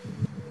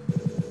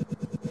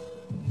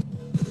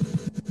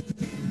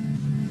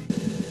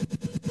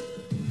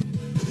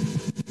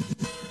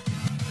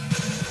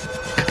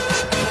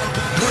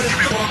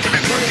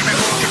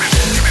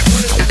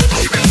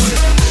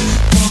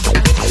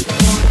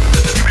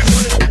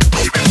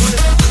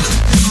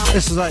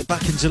 This was out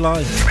back in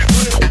July.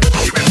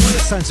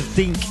 Sounds of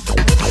Dink.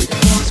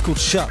 It's called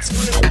Shut.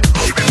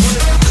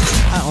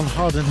 Out on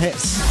Hard and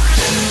Hits.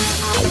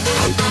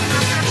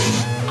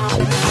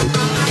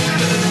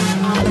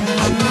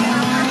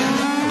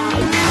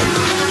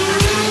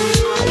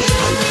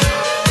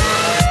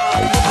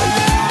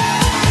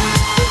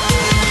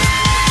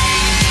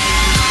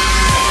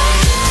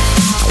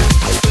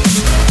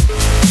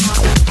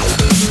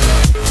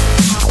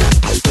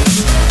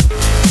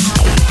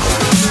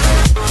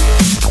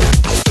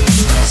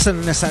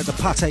 Sending this out to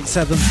Pat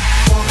 87.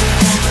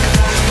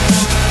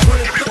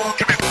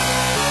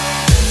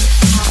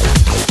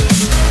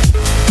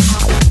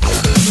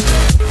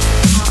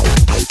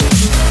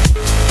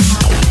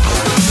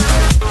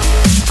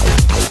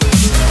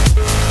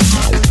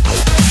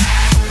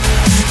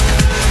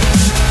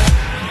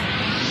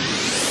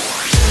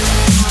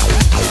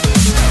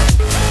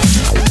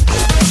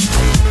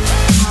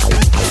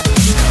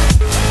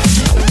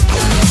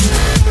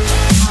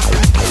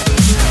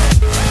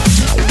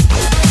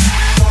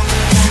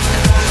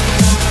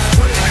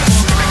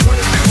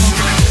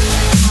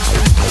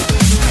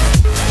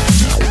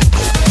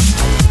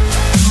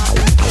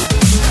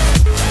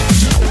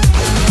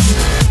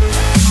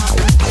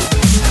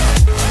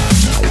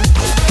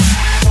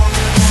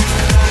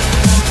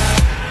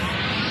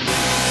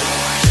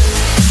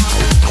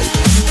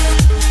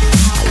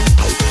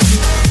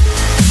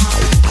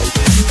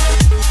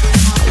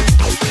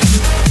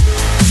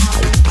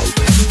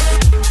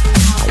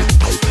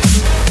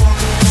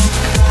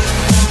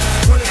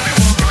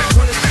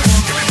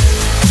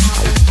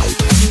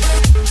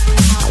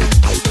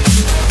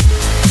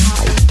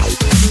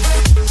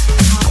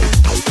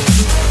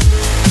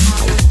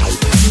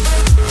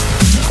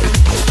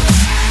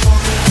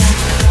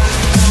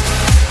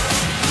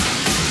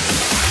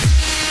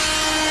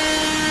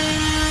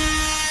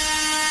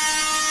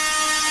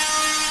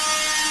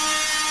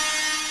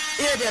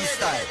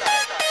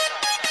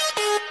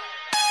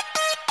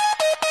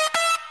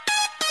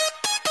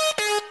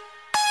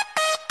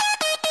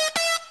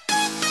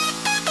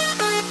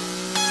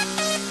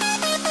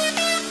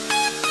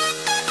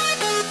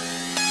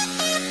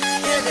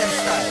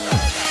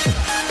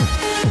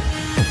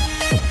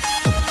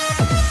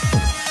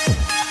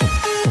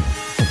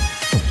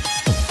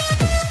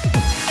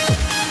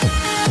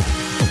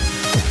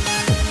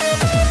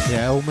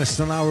 almost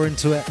an hour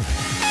into it.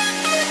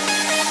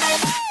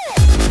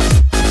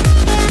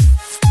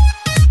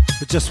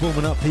 We're just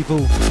warming up, people.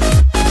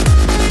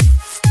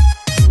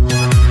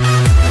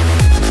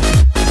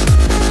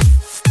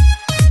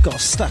 Got a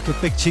stack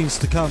of big tunes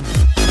to come.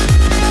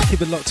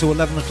 Keep it locked to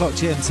 11 o'clock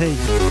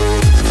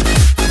GMT.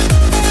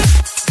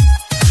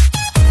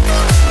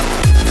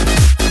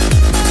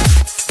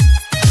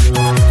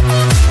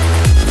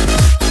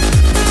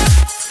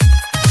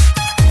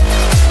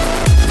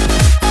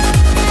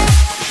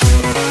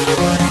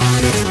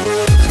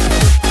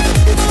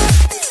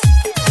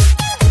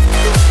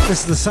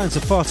 This is the sounds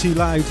of Far Too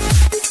Loud.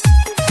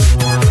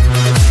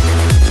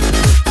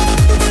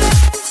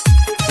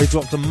 They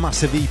dropped a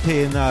massive EP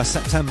in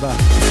September.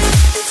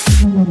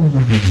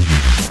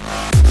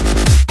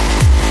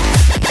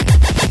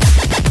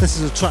 This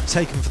is a track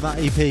taken from that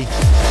EP.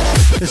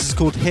 This is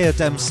called Hear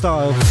Dem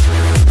Style,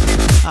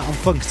 out on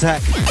Funk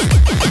Attack.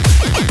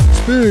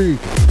 Speak!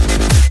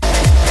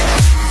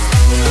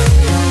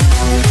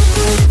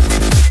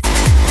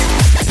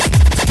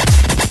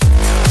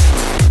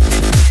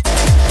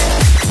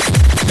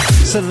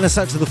 Sending this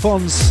out to the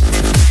Fonz.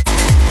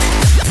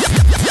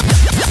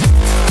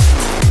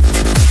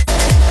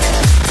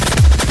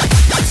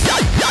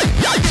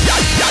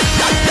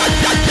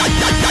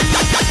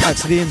 Out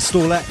to the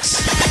Install X.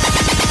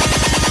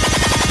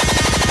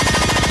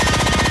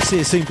 See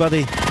you soon,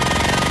 buddy.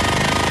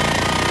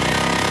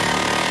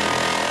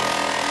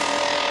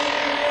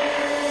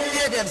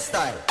 Hear them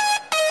style.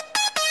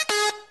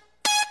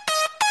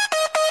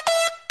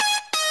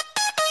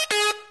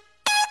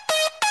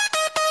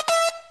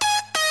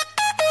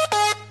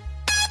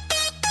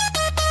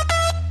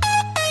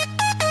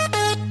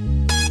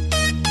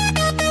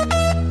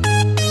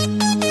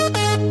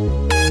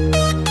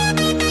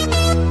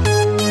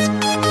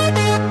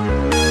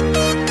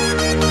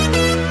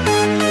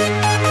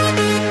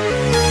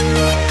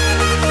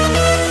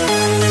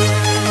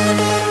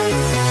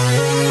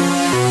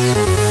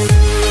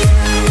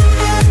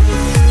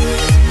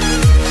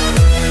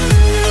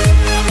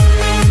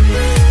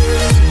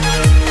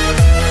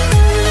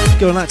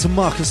 Going out to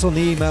Marcus on the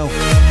email.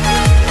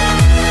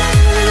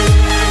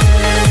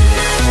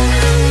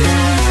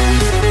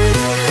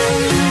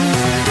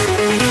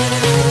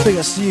 Big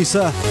ups to you,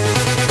 sir.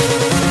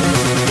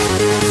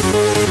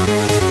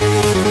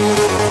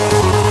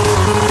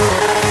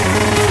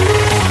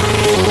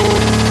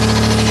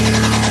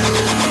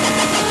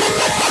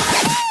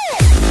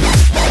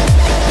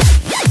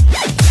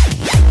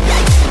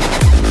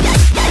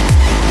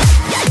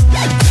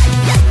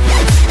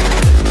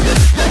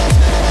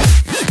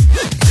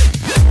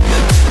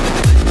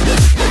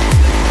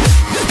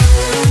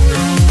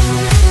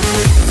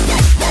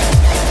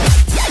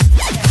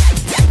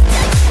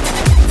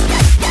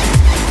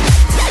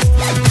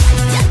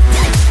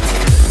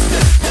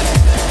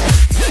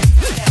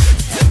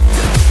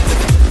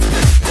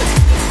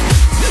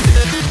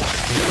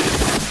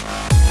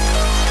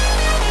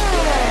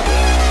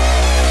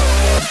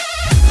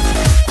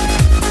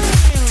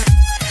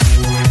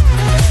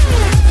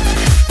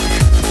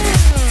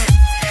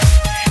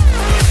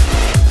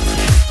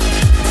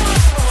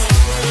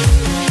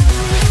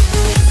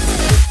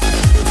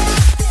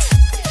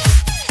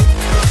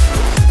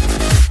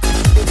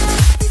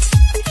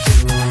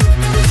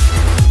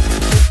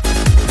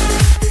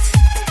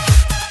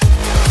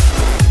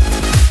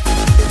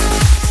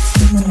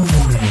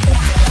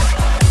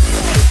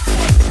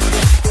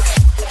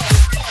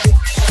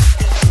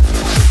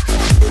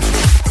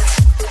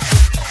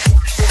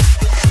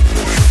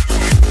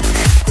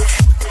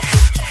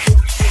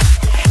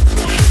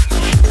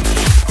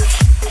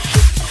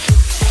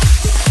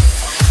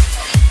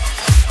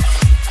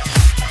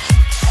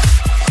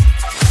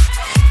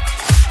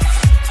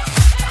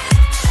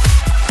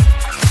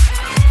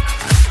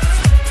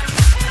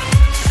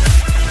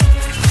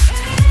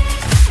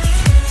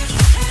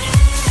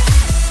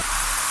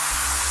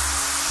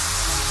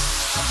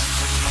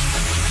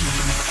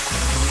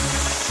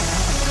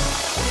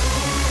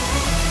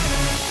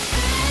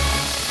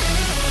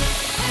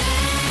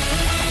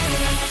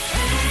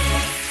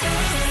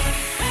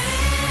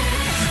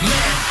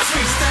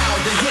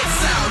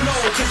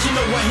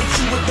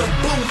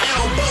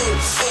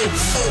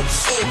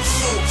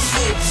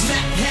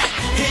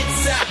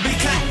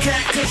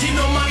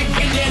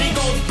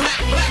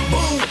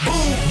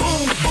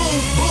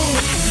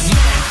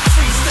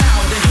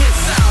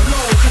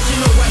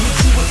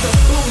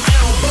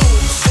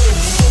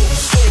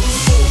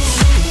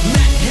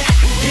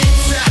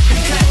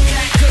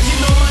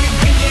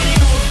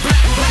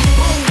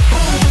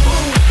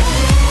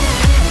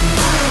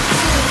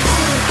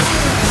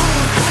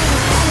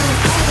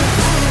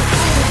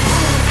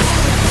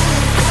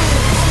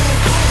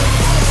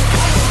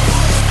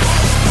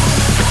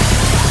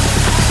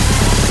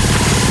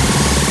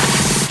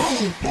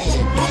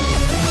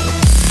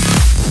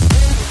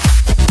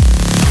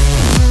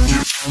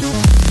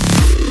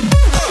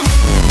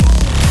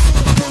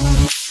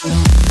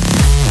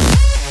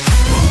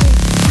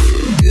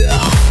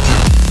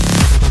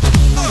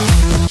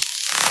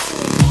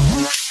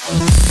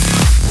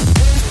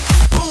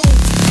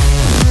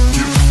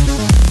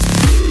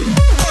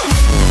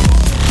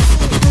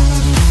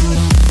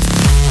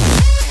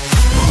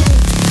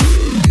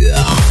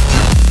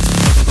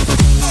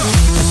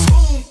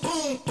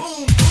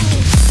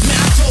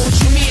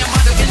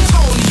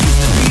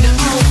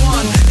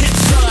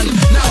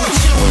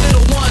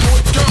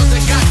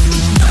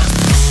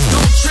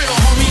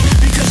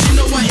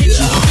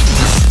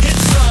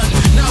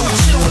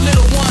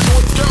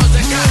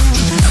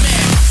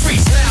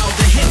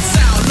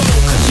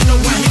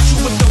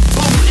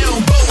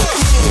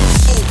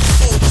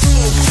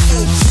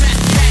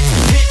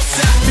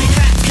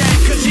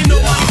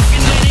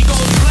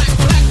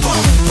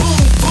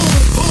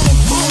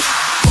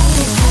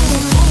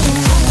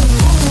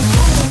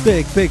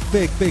 Big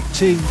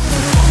tune.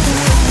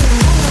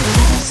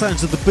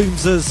 Sounds of the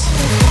Boomzers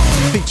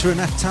featuring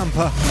F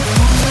Tampa.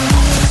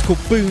 It's called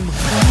Boom.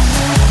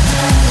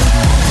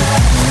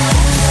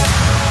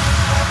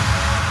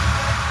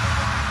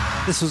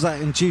 This was out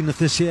in June of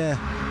this year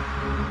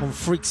on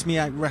Freaks Me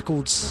Out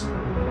Records.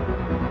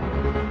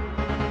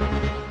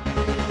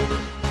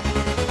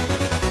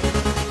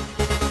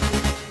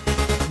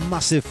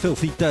 Massive,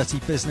 filthy, dirty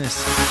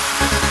business.